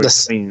January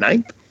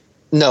 29th.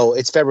 No,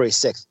 it's February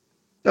 6th.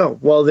 Oh,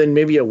 well, then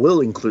maybe I will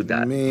include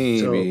that.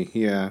 Maybe,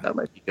 yeah. That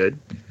might be good.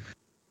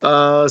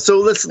 So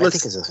let's I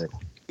think it's something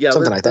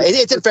like that.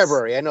 It's in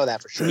February. I know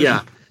that for sure.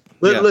 Yeah.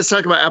 Let's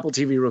talk about Apple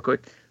TV real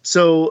quick.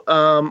 So,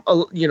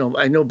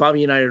 I know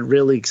Bobby and I are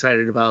really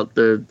excited about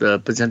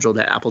the potential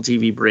that Apple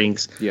TV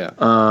brings. Yeah.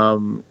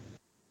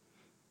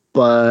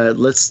 But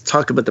let's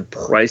talk about the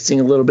pricing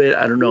a little bit.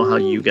 I don't know how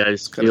you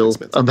guys feel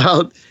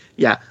about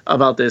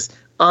this.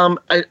 I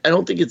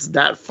don't think it's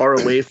that far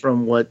away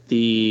from what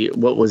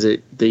was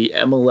it? The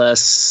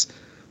MLS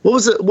What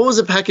was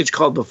the package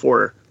called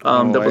before?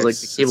 That was like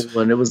the cable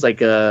one. It was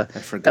like a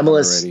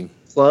MLS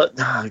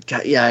already.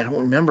 God, yeah, I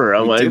don't remember.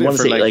 I want to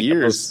say like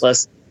years.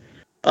 Plus.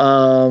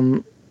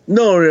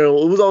 No,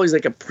 it was always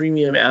like a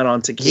premium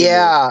add-on to cable.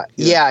 Yeah,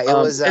 it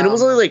was, and it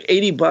was only like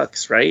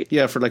 $80, right?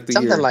 Yeah, for like the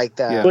something year. like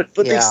that. Yeah. But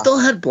they still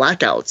had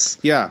blackouts.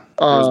 Yeah,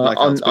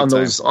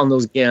 blackouts on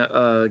those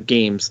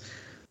games.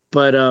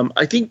 But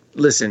I think,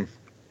 listen,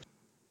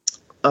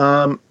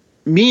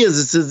 me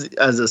as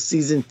a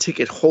season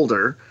ticket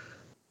holder,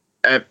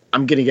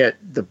 I'm gonna get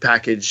the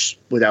package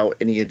without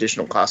any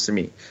additional cost to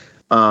me.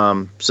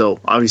 So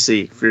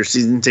obviously, for your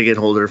season ticket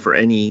holder for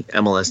any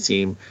MLS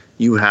team,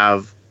 you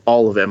have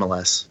all of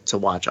MLS to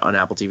watch on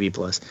Apple TV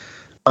Plus.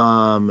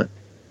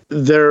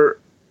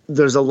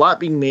 There's a lot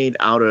being made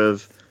out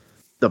of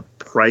the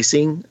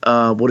pricing.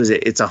 What is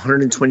it? It's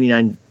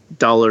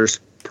 $129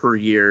 per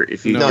year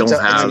if you don't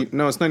have.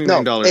 No, it's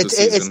 $99 a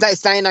season. It's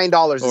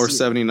 $99 or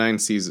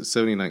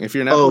 $79. If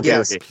you're an Apple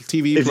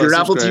TV if Plus you're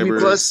Apple subscriber, TV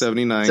Plus,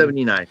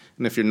 $79.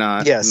 And if you're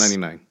not,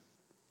 $99.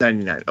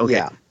 $99. Okay.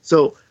 Yeah.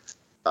 So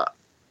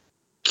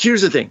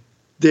here's the thing.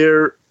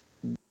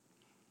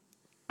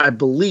 I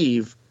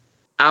believe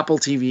Apple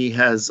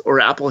has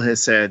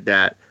said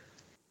that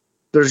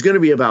there's going to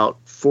be about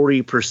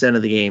 40%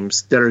 of the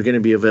games that are going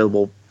to be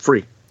available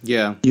free.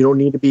 Yeah. You don't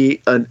need to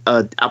be an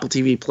Apple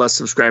TV Plus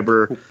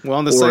subscriber. Well,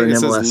 on the site it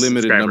says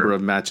limited number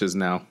of matches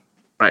now.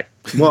 Right.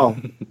 Well,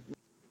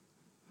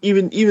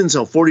 even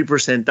so,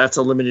 40%, that's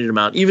a limited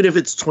amount. Even if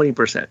it's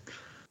 20%.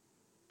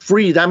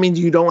 Free, that means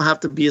you don't have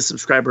to be a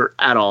subscriber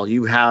at all.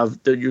 You're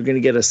going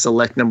to get a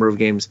select number of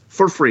games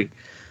for free.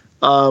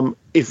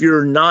 If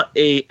you're not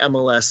a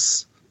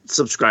MLS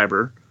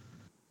subscriber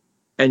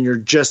and you're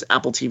just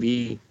Apple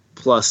TV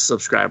Plus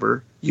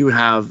subscriber, you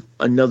have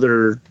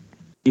another,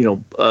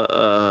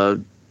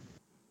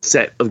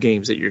 set of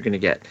games that you're going to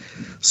get.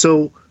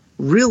 So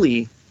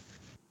really,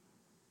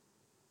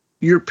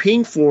 what you're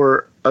paying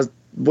for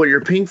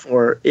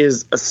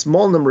is a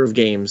small number of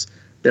games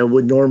that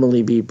would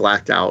normally be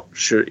blacked out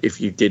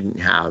if you didn't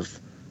have,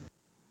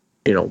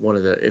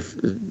 if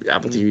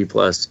Apple TV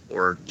Plus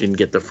or didn't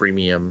get the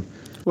freemium.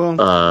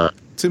 Well,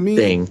 to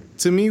me,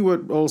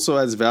 what also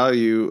adds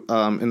value,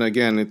 and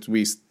again,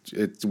 we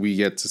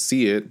get to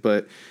see it,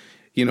 but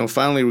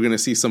finally we're going to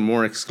see some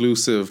more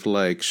exclusive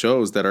like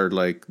shows that are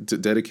like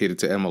dedicated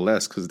to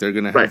MLS because they're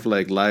going to have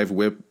like live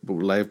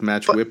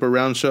match whip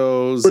around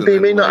shows. But they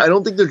may not. I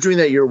don't think they're doing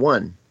that year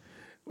one.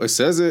 It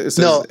says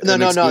no. Live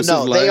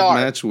They are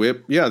match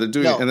whip. Yeah, they're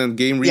doing it, and then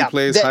game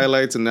replays,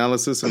 highlights,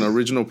 analysis, and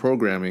original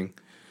programming.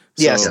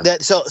 So.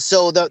 Yes.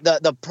 So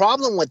the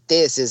problem with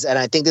this is, and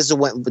I think this is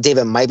what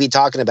David might be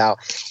talking about,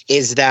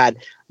 is that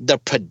the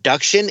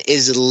production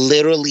is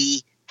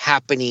literally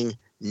happening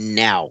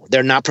now.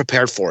 They're not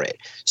prepared for it.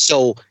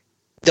 So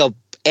the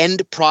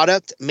end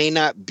product may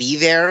not be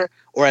there,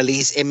 or at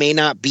least it may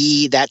not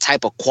be that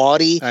type of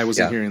quality. I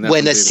wasn't hearing that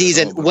when the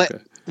season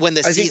when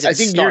the season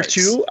starts.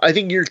 I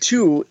think year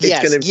two.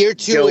 Year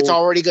two, it's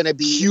already going to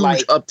be huge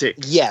like uptick.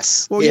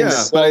 Yes. Well,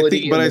 yeah, but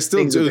I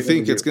still do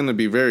think it's going to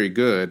be very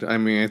good. I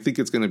mean, I think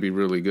it's going to be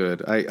really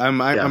good. I'm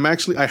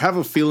actually, I have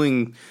a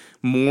feeling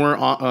more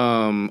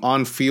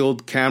on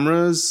field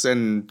cameras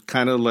and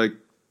kind of like.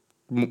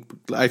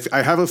 I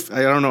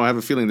don't know. I have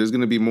a feeling there's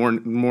going to be more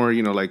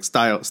like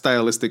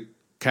stylistic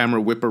camera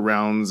whip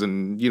arounds,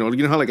 and you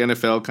know how like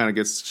NFL kind of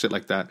gets shit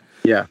like that.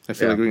 Yeah, I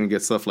feel like we're going to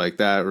get stuff like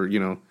that, or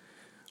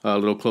a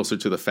little closer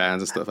to the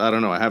fans and stuff. I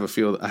don't know. I have a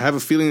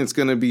feeling it's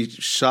going to be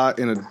shot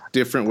in a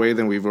different way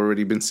than we've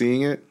already been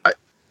seeing it.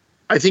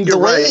 I think you're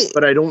right,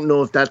 but I don't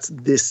know if that's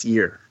this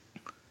year.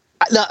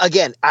 No,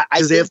 again,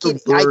 I think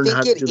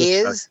it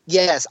is.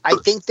 Yes, I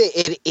think that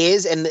it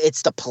is, and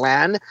it's the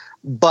plan.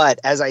 But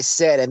as I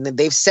said, and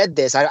they've said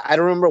this, I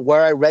don't remember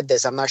where I read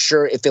this. I'm not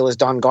sure if it was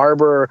Don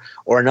Garber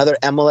or another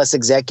MLS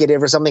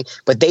executive or something.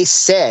 But they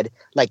said,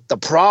 like, the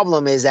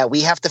problem is that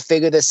we have to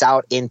figure this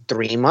out in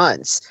 3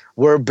 months.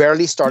 We're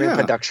barely starting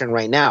production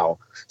right now.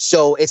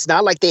 So it's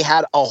not like they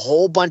had a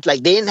whole bunch,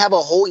 like they didn't have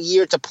a whole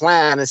year to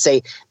plan and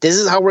say, this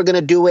is how we're going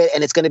to do it.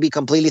 And it's going to be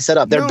completely set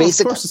up. They're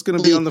basically, of course it's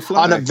going to be on the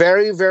fly. On a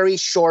very, very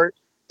short,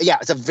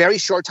 it's a very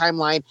short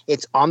timeline.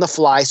 It's on the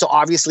fly. So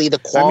obviously the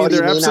quality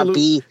may not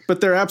be.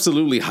 But they're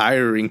absolutely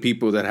hiring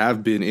people that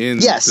have been in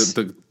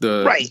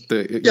the right.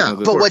 But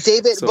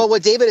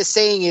what David is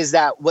saying is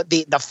that what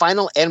the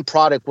final end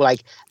product,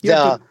 like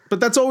but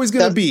that's always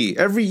going to be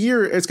every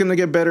year. It's going to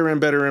get better and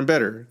better and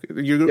better.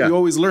 You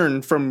always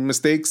learn from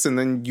mistakes, and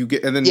then you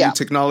get new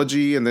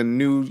technology, and then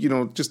new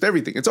just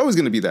everything. It's always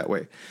going to be that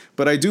way.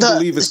 But I do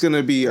believe it's going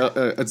to be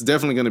it's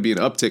definitely going to be an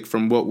uptick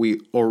from what we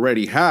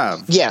already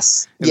have.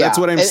 Yes, and that's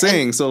what I'm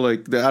saying. So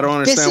like I don't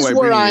understand why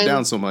bringing it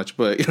down so much,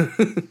 but.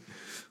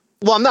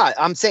 Well, I'm not.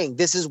 I'm saying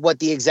this is what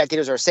the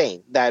executives are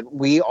saying, that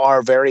we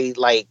are very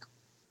like,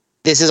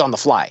 this is on the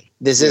fly.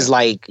 This is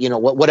like,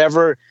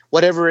 whatever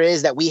it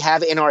is that we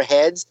have in our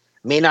heads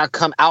may not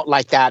come out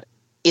like that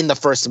in the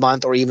first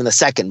month or even the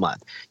second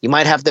month. You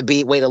might have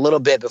to wait a little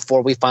bit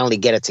before we finally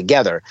get it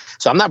together.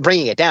 So I'm not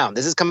bringing it down.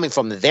 This is coming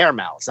from their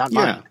mouths, not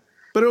mine.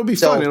 But it'll be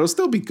fun. It'll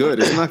still be good.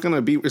 It's not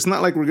gonna be. It's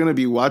not like we're gonna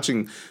be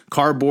watching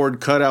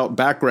cardboard cutout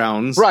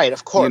backgrounds, right?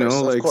 Of course,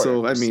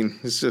 So I mean,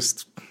 it's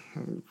just I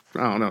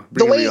don't know.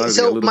 Bring the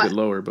reality a little bit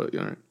lower, but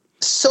all right.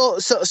 So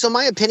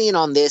my opinion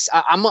on this,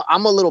 I'm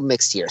a little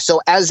mixed here.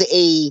 So as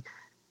an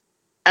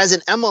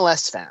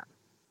MLS fan,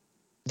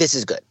 this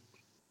is good.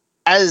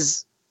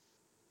 As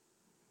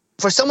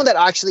for someone that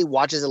actually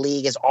watches the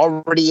league, is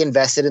already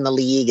invested in the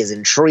league, is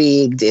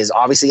intrigued, is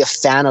obviously a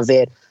fan of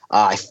it.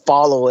 I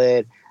follow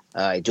it.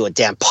 I do a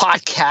damn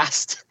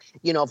podcast,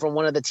 from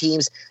one of the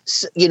teams.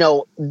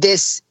 So,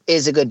 this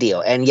is a good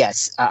deal. And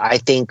yes, I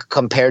think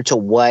compared to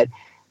what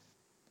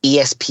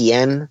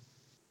ESPN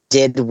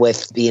did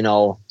with, the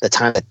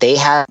time that they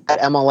had at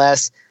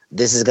MLS,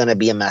 this is going to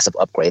be a massive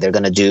upgrade. They're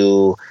going to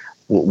do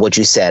what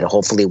you said,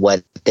 hopefully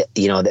what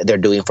they're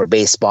doing for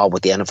baseball,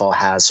 what the NFL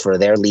has for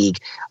their league.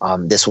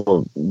 This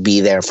will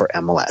be there for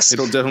MLS.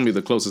 It'll definitely be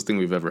the closest thing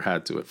we've ever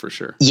had to it, for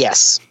sure.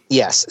 Yes.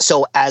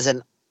 So as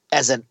a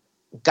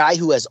guy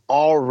who is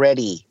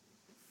already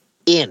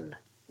in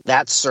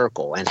that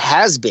circle and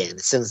has been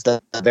since the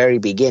very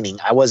beginning,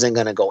 I wasn't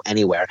going to go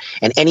anywhere.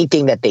 And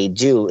anything that they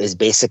do is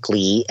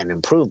basically an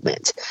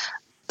improvement.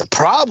 The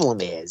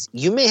problem is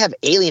you may have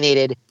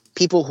alienated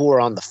people who are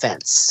on the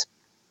fence.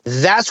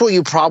 That's where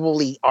you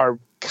probably are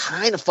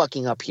kind of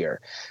fucking up here.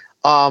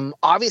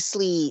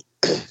 Obviously,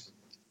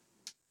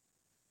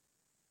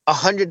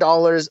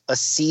 $100 a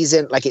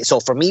season.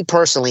 So for me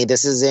personally,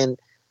 this isn't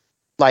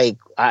like,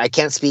 I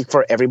can't speak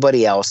for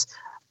everybody else.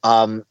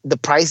 The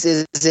price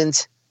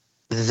isn't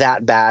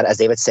that bad. As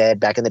David said,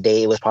 back in the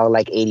day, it was probably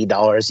like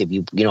 $80 if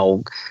you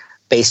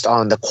based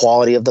on the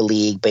quality of the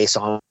league, based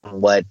on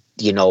what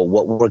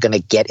we're going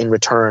to get in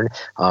return,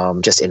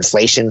 just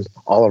inflation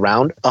all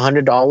around.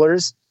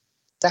 $100.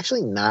 It's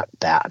actually not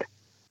bad,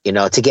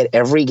 to get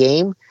every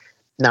game,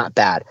 not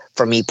bad.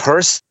 For me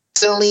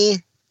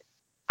personally,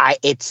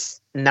 it's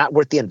not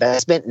worth the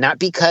investment, not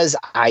because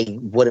I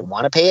wouldn't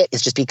want to pay it.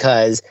 It's just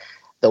because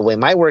the way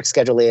my work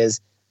schedule is,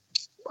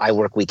 I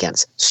work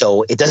weekends.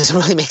 So it doesn't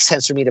really make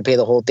sense for me to pay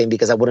the whole thing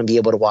because I wouldn't be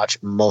able to watch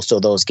most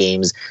of those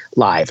games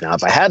live. Now,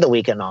 if I had the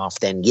weekend off,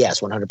 then yes,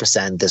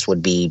 100%, this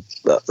would be,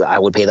 I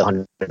would pay the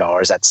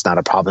 $100. That's not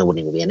a problem. It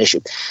wouldn't even be an issue.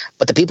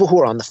 But the people who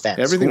are on the fence,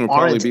 everything will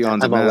probably be on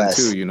demand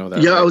too. You know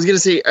that. Yeah, right? I was going to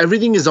say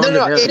everything is on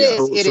demand. It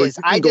is.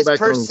 I just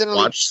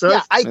personally,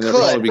 I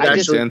could.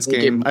 Condensed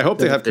game. I hope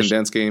they have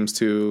condensed games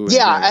too.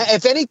 Yeah,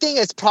 if anything,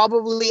 it's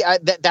probably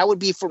that would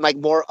be for like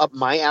more up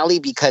my alley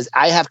because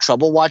I have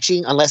trouble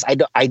watching unless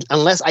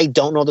I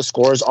don't know the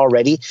scores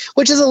already,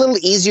 which is a little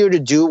easier to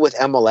do with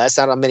MLS.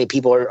 Not many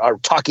people are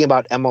talking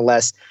about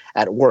MLS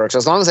at work. So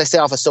as long as I stay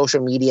off of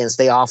social media and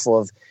stay off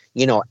of,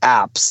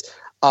 apps,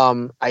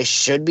 I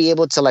should be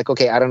able to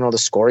okay, I don't know the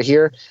score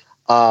here.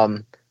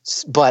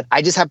 But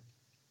I just have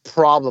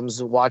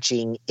problems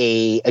watching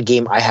a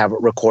game I have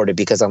recorded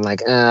because I'm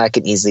like, I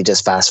can easily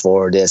just fast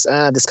forward this.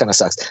 This kind of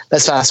sucks.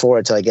 Let's fast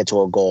forward till I get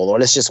to a goal, or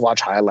let's just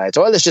watch highlights,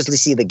 or let's just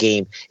see the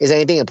game. Is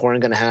anything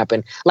important going to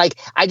happen?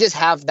 I just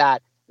have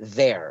that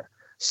there.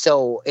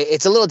 So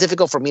it's a little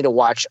difficult for me to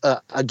watch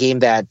a game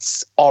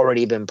that's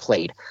already been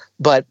played.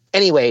 But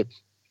anyway,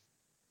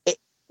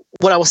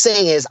 what I was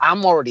saying is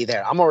I'm already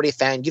there. I'm already a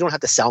fan. You don't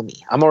have to sell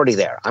me. I'm already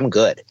there. I'm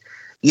good.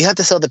 You have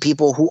to sell the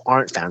people who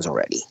aren't fans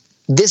already.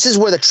 This is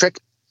where the trick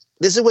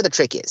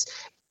is.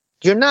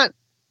 You're not,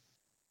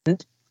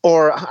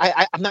 or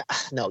I'm not.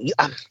 No,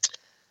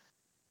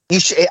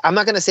 I'm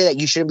not going to say that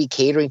you shouldn't be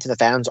catering to the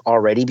fans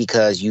already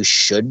because you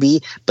should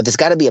be, but there's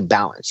got to be a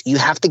balance. You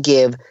have to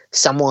give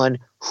someone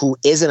who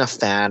isn't a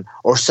fan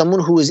or someone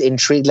who is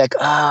intrigued,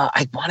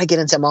 I want to get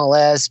into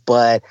MLS,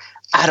 but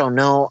I don't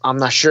know. I'm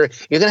not sure.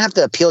 You're going to have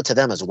to appeal to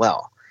them as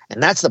well.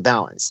 And that's the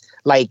balance.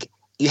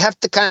 You have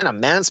to kind of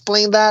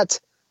mansplain that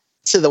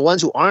to the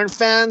ones who aren't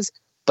fans,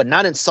 but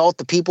not insult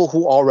the people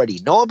who already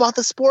know about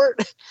the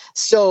sport.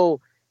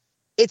 So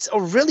it's a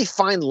really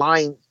fine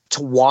line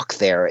to walk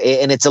there,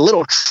 and it's a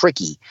little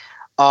tricky.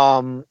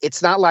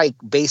 It's not like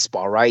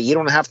baseball, right? You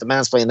don't have to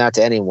mansplain that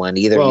to anyone.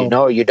 Either you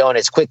know or you don't.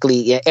 It's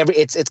quickly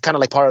it's kind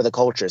of like part of the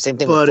culture. Same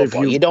thing with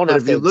football. You don't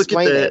have to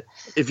explain it.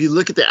 If you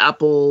look at the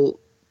Apple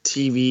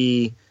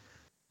TV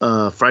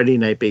Friday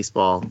Night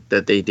Baseball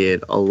that they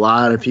did, a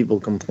lot of people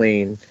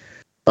complain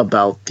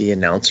about the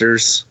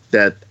announcers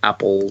that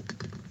Apple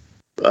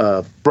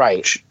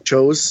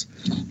chose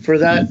for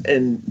that,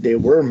 and they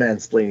were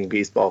mansplaining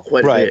baseball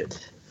quite a bit.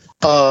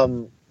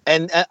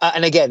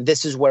 And again,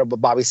 this is where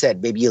Bobby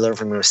said, maybe you learn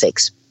from your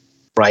mistakes,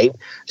 right?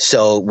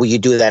 So will you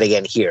do that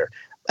again here?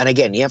 And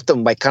again, you have to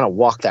kind of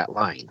walk that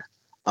line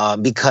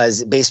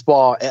because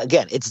baseball,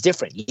 again, it's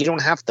different. You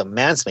don't have to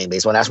mansplain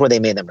baseball. That's where they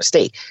made their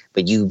mistake.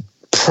 But you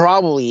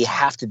probably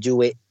have to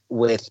do it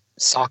with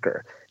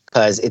soccer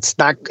because it's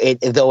not,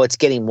 though it's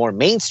getting more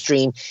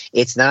mainstream,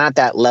 it's not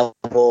that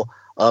level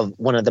of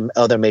one of the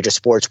other major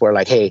sports where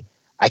hey,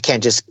 I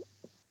can't just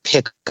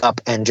pick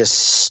up and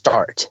just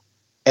start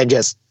and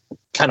just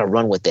kind of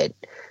run with it.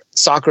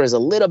 Soccer is a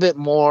little bit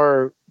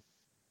more.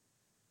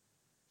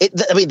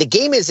 The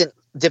game isn't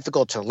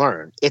difficult to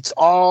learn. It's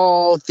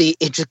all the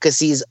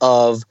intricacies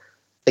of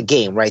the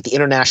game, right? The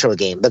international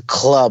game, the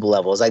club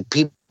levels. Like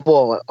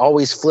people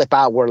always flip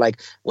out. We're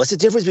like, what's the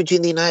difference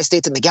between the United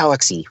States and the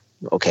galaxy?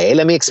 Okay,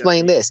 let me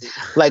explain this.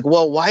 Like,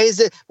 well, why is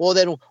it? Well,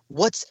 then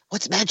what's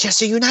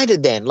Manchester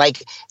United then?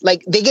 Like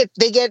they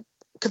get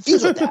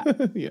confused with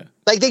that. Yeah.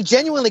 Like they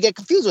genuinely get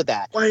confused with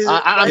that.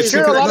 I'm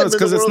sure a lot of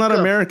because it's not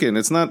American.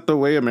 It's not the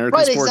way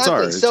American sports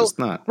are. It's just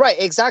not. Right,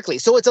 exactly.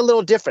 So it's a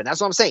little different. That's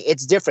what I'm saying.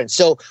 It's different.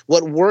 So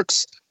what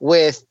works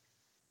with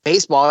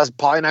baseball is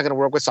probably not going to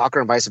work with soccer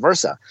and vice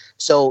versa.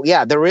 So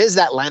yeah, there is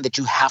that line that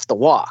you have to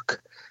walk.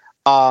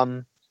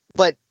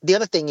 But the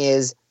other thing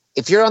is,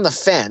 if you're on the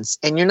fence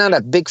and you're not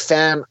a big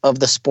fan of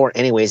the sport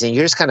anyways, and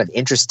you're just kind of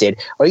interested,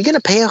 are you going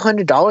to pay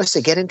 $100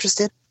 to get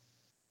interested?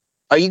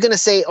 Are you going to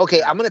say,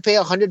 okay, I'm going to pay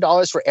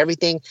 $100 for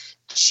everything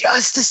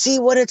just to see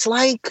what it's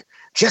like?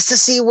 Just to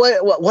see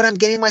what I'm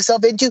getting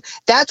myself into?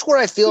 That's where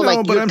I feel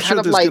like you're kind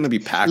of like losing it. I'm sure there's going to be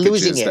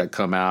packages that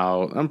come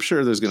out. I'm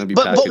sure there's going to be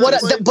packages.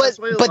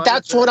 But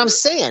that's what I'm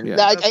saying. Yeah.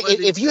 Like,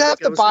 if you have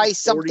to buy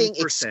something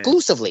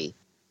exclusively.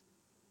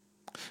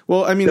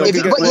 Well, I mean, but if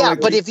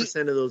 50%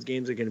 of those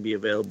games are going to be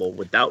available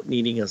without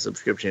needing a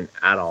subscription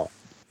at all.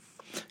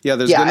 Yeah,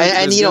 there's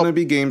going to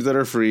be games that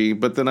are free,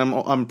 but then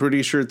I'm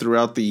pretty sure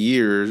throughout the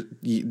year,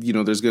 you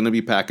know, there's going to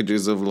be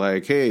packages of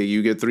like, hey,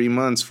 you get 3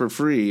 months for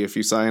free if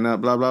you sign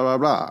up, blah blah blah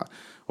blah.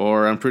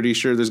 Or I'm pretty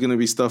sure there's going to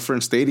be stuff for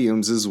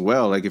stadiums as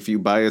well. Like if you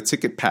buy a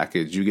ticket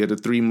package, you get a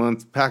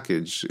 3-month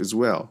package as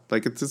well.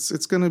 Like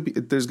it's going to be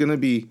there's going to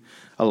be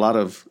a lot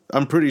of.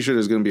 I'm pretty sure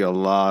there's going to be a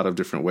lot of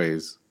different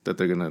ways that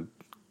they're going to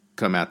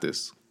come at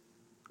this.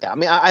 Yeah, I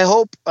mean, I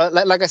hope,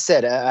 like I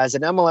said, as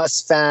an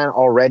MLS fan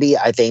already,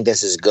 I think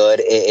this is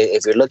good.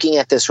 If you're looking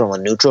at this from a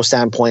neutral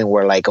standpoint,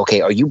 where like, okay,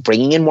 are you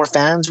bringing in more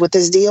fans with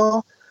this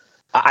deal?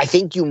 I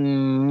think you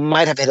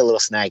might have hit a little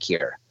snag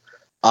here.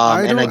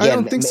 I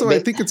don't think so. I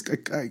think it's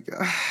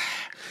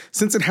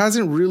since it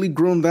hasn't really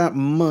grown that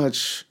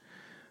much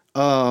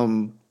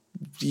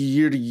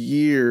year to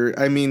year.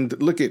 I mean,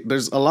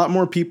 there's a lot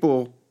more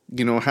people,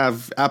 you know,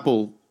 have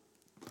Apple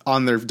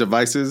on their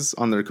devices,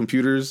 on their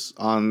computers,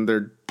 on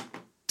their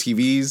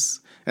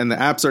TVs, and the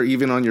apps are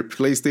even on your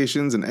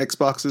PlayStations and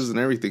Xboxes and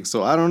everything.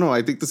 So I don't know.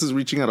 I think this is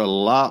reaching out a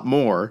lot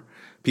more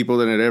people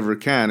than it ever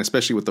can,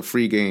 especially with the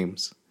free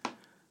games.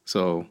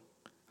 So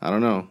I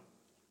don't know.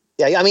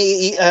 Yeah, I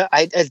mean,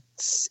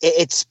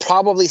 it's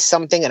probably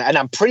something, and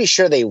I'm pretty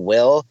sure they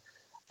will,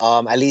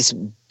 at least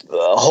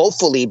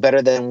hopefully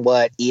better than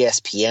what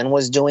ESPN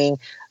was doing.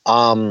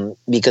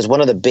 Because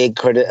one of the big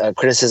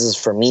criticisms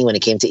for me when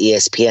it came to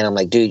ESPN, I'm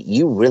like, dude,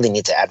 you really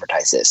need to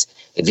advertise this.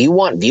 If you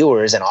want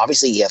viewers, and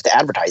obviously you have to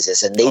advertise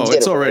this, and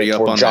it's already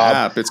up on the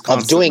app. It's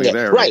constantly doing it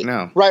there right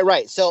now.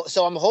 Right. So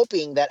I'm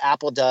hoping that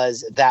Apple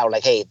does that.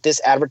 Like, hey, this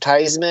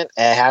advertisement,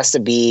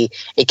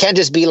 it can't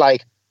just be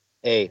like,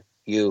 hey,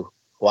 you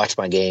watch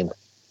my game.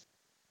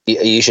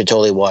 You should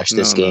totally watch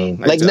this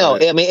game. I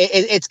mean,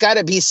 it's got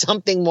to be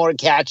something more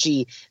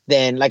catchy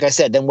than, like I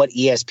said, than what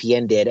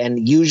ESPN did.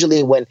 And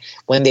usually when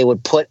they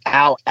would put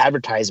out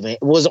advertisement,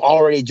 it was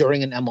already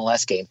during an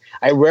MLS game.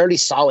 I rarely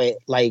saw it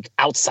like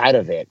outside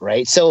of it,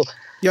 right? So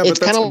yeah,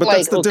 but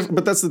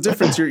that's the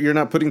difference. You're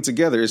not putting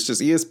together. It's just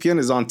ESPN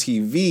is on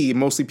TV.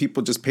 Mostly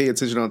people just pay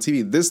attention on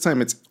TV. This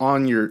time it's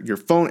on your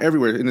phone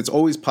everywhere, and it's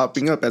always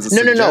popping up as a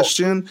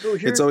suggestion. No.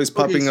 It's always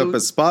popping up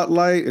as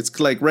spotlight. It's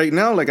like right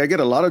now, like I get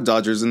a lot of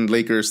Dodgers and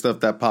Lakers stuff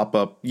that pop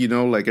up. You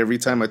know, like every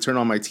time I turn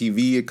on my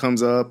TV, it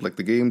comes up. Like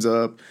the game's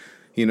up.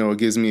 You know, it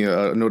gives me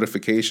a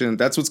notification.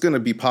 That's what's going to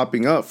be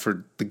popping up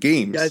for the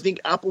games. Yeah, I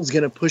think Apple's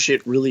going to push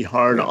it really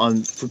hard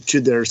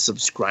to their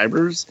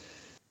subscribers,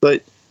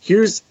 but.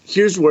 Here's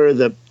where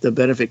the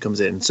benefit comes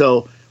in.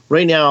 So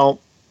right now,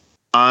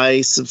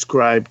 I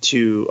subscribe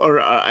to, or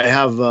I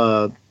have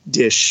a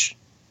Dish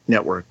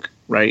network,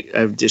 right? I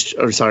have Dish,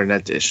 or sorry,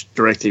 not Dish,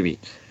 DirecTV.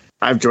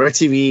 I have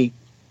DirecTV,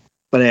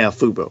 but I have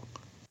Fubo.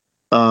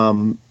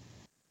 I'm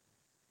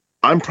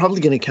probably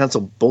going to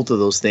cancel both of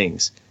those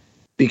things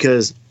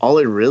because all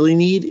I really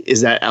need is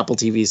that Apple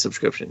TV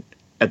subscription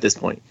at this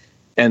point.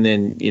 And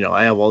then, you know,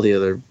 I have all the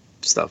other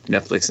stuff,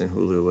 Netflix and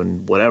Hulu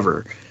and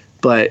whatever.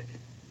 But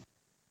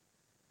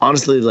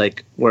honestly,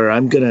 like where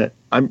I'm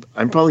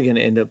probably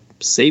gonna end up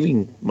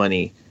saving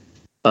money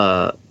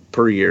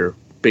per year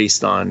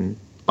based on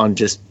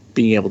just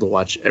being able to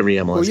watch every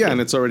MLS. Well, yeah, game. And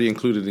it's already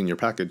included in your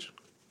package.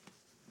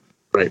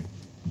 Right.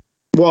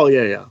 Well,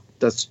 yeah,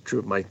 that's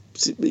true.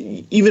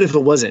 Even if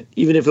it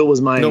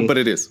was my no, but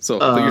it is. So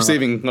you're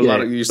saving a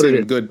lot. You're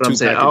saving good. Two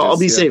packages. I'll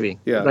be saving.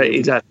 Yeah, right.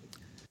 Exactly.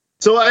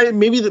 So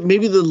maybe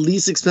the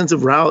least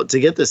expensive route to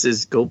get this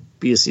is go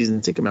be a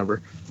season ticket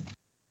member.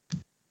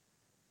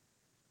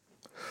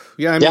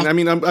 Yeah, I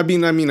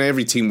mean,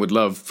 every team would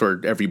love for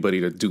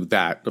everybody to do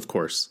that, of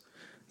course.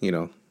 You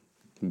know,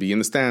 be in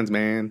the stands,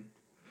 man.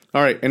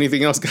 All right,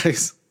 anything else,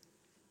 guys?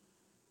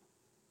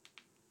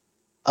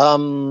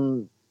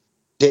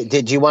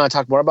 Did you want to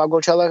talk more about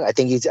Coachella? I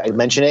think I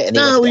mentioned it. And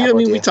no,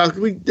 we talked.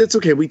 That's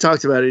okay. We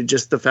talked about it.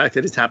 Just the fact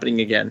that it's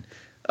happening again.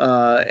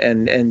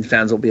 and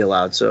fans will be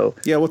allowed. So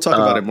yeah, we'll talk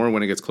about it more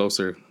when it gets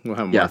closer. We'll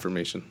have more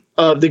information.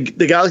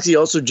 The Galaxy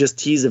also just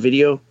teased a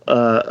video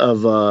of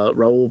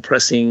Raul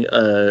pressing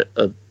a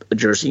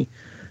jersey.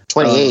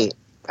 28.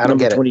 I don't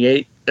get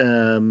 28.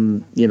 A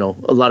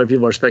lot of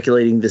people are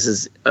speculating this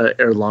is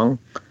Erlang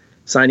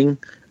signing.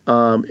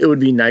 It would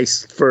be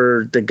nice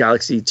for the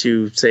Galaxy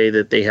to say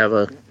that they have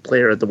a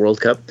player at the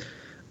World Cup.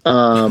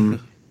 Well,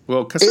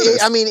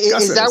 I mean,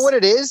 is that what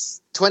it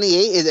is? 28?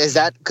 Is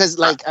that because,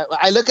 like,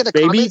 I look at the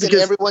comments and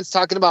everyone's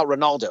talking about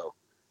Ronaldo.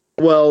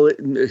 Well,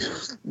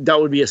 that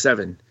would be a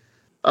 7.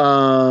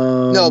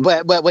 No,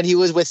 but when he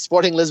was with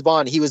Sporting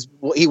Lisbon, he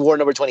wore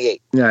number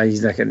 28. No,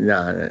 he's not gonna.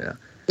 No.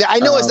 Yeah, I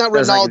know it's not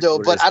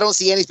Ronaldo, but I don't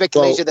see any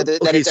speculation that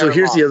it's so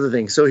here's the other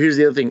thing.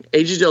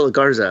 AJ De La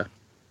Garza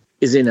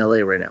is in LA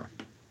right now.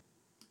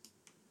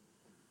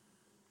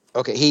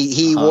 Okay,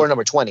 he wore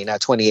number 20,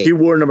 not 28. He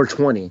wore number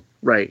 20,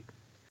 right?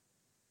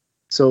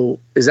 So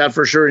is that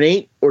for sure an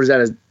 8 or is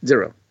that a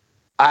 0?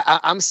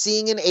 I'm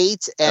seeing an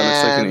 8, and that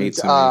looks like an 8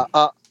 to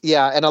me.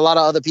 Yeah, and a lot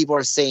of other people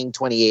are saying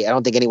 28. I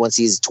don't think anyone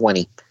sees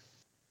 20.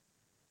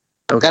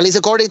 Okay. At least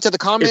according to the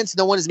comments,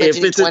 no one is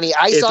mentioning 20.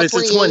 I saw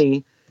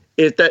 28.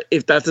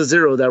 If that's a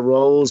 0 that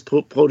Raul's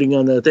putting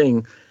on the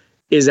thing,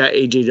 is that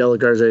AJ De La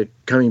Garza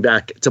coming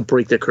back to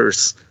break the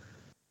curse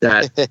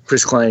that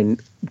Chris Klein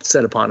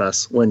set upon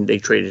us when they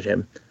traded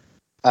him?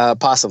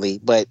 Possibly,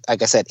 but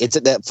like I said,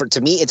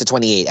 to me it's a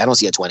 28. I don't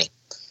see a 20.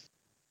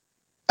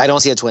 I don't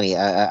see a 20.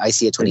 I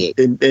see a 28.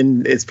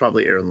 And it's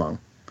probably Aaron Long.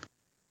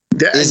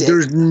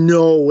 There's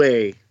no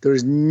way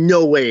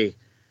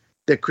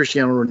that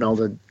Cristiano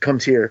Ronaldo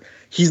comes here.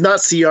 He's not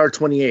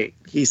CR28.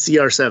 He's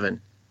CR7.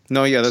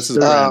 No, yeah, that's his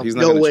brand. He's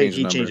not no way way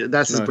he changes it.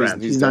 That's his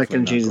brand. He's not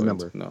going to change his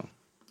number. No.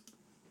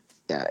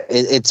 Yeah,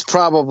 it's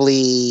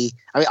probably.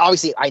 I mean,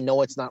 obviously, I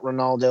know it's not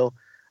Ronaldo.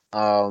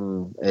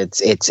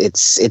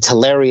 It's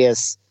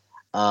hilarious.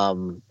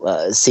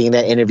 Seeing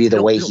that interview,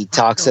 the way he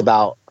talks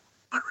about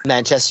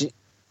Manchester.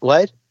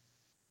 What?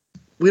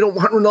 We don't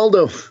want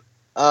Ronaldo.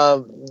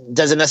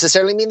 Doesn't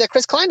necessarily mean that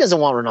Chris Klein doesn't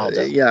want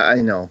Ronaldo. Yeah,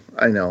 I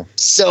know.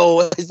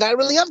 So it's not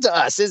really up to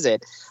us, is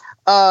it?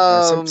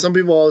 Some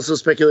people are also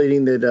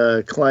speculating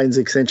that Klein's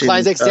extension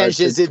is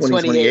in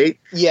 2028.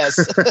 Yes.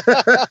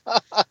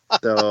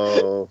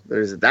 So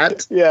there's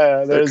that.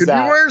 Yeah, there's could be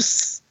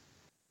worse.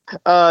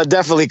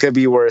 Definitely could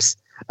be worse.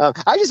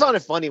 I just found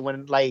it funny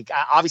when, like,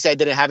 obviously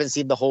I haven't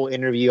seen the whole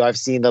interview. I've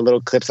seen the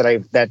little clips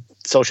that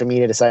social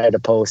media decided to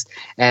post,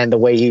 and the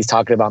way he's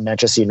talking about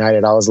Manchester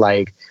United, I was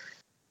like,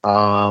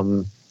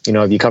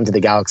 if you come to the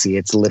Galaxy,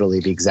 it's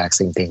literally the exact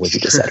same thing what you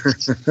just said.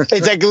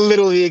 It's like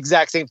literally the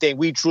exact same thing.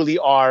 We truly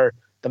are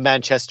the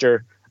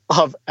Manchester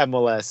of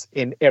MLS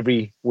in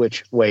every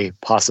which way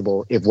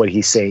possible, if what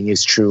he's saying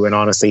is true. And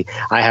honestly,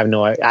 I have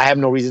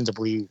no reason to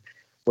believe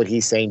what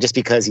he's saying. Just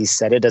because he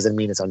said it doesn't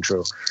mean it's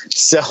untrue.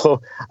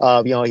 So,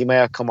 he might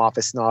have come off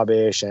as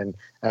snobbish and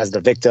as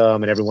the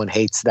victim, and everyone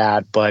hates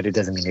that, but it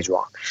doesn't mean he's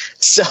wrong.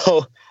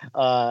 So,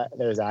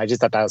 there's that. I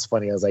just thought that was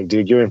funny. I was like,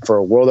 dude, you're in for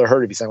a world of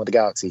hurt if you sign with the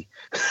Galaxy.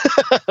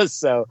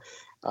 So,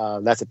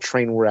 that's a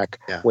train wreck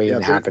waiting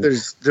to happen.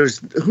 There's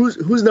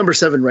who's number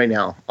 7 right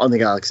now on the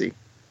Galaxy?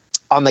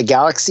 On the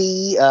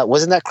Galaxy,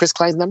 wasn't that Chris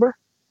Klein's number?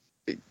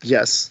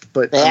 Yes,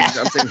 but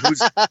I'm saying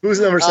who's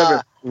number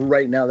 7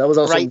 right now? That was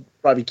also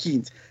Bobby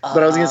Keane's.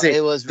 But I was going to say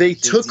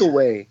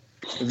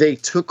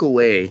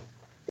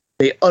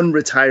they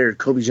unretired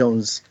Kobe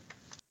Jones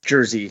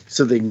jersey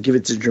so they can give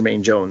it to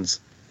Jermaine Jones.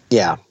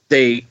 Yeah.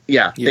 They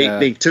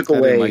took away.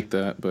 I didn't like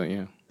that, but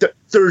yeah.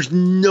 There's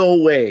no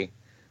way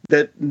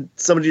that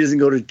somebody doesn't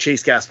go to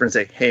Chase Gasper and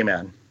say, "Hey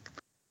man,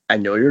 I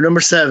know you're number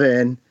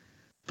 7,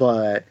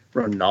 but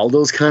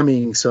Ronaldo's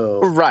coming,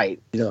 so right,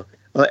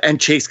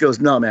 and Chase goes,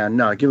 "No, man,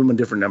 no, give him a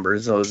different number."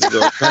 So they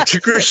go back to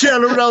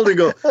Cristiano Ronaldo and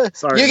go,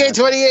 "Sorry, you're getting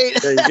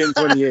 28. Yeah, you're getting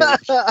 28."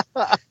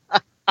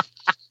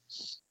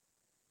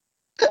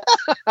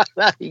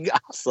 That'd be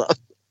awesome.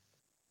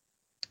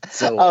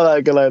 So,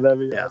 that'd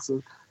be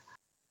awesome.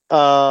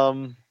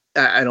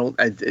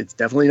 It's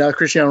definitely not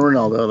Cristiano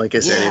Ronaldo. Like I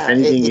said, if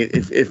anything,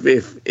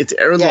 if it's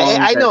Aaron Long,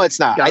 I know it's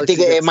not. I think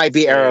it might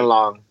be Aaron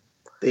Long.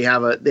 They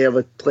have a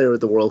player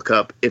at the World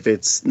Cup. If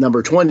it's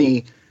number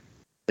 20,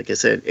 like I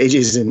said,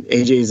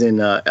 AJ's in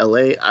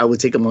LA. I would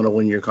take him on a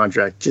 1-year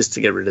contract just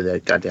to get rid of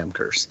that goddamn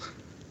curse.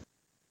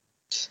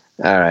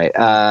 All right.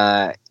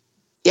 I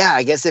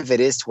guess if it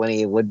is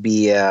 20, it would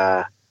be.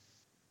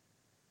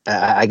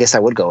 I guess I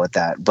would go with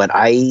that, but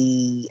I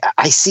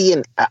see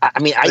an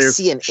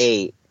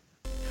 8.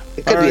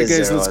 All right,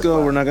 guys, let's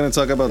go. We're not going to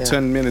talk about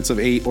 10 minutes of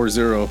 8 or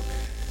 0.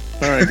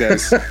 All right,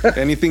 guys.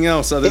 Anything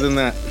else other than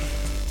that?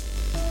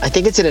 I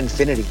think it's an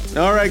infinity.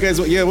 All right, guys.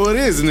 Well, it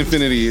is an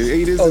infinity.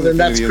 8 is. Oh, then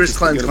that's Chris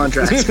Klein's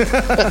contract.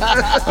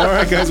 All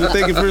right, guys. Well,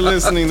 thank you for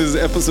listening. This is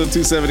episode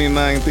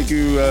 279. Thank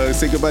you.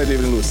 Say goodbye,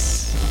 David and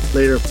Lewis.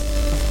 Later.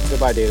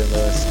 Goodbye, David and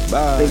Lewis.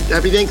 Bye.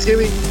 Happy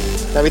Thanksgiving.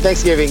 Happy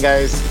Thanksgiving,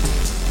 guys.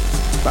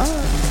 Bye.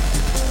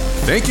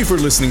 Thank you for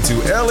listening to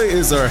LA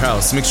is Our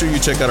House. Make sure you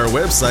check out our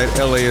website,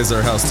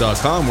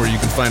 laisourhouse.com, where you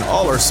can find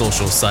all our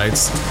social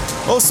sites.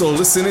 Also,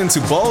 listen in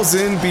to Balls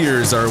in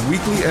Beers, our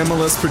weekly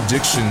MLS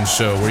prediction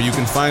show, where you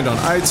can find on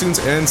iTunes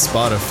and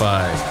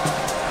Spotify.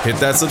 Hit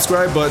that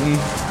subscribe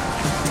button.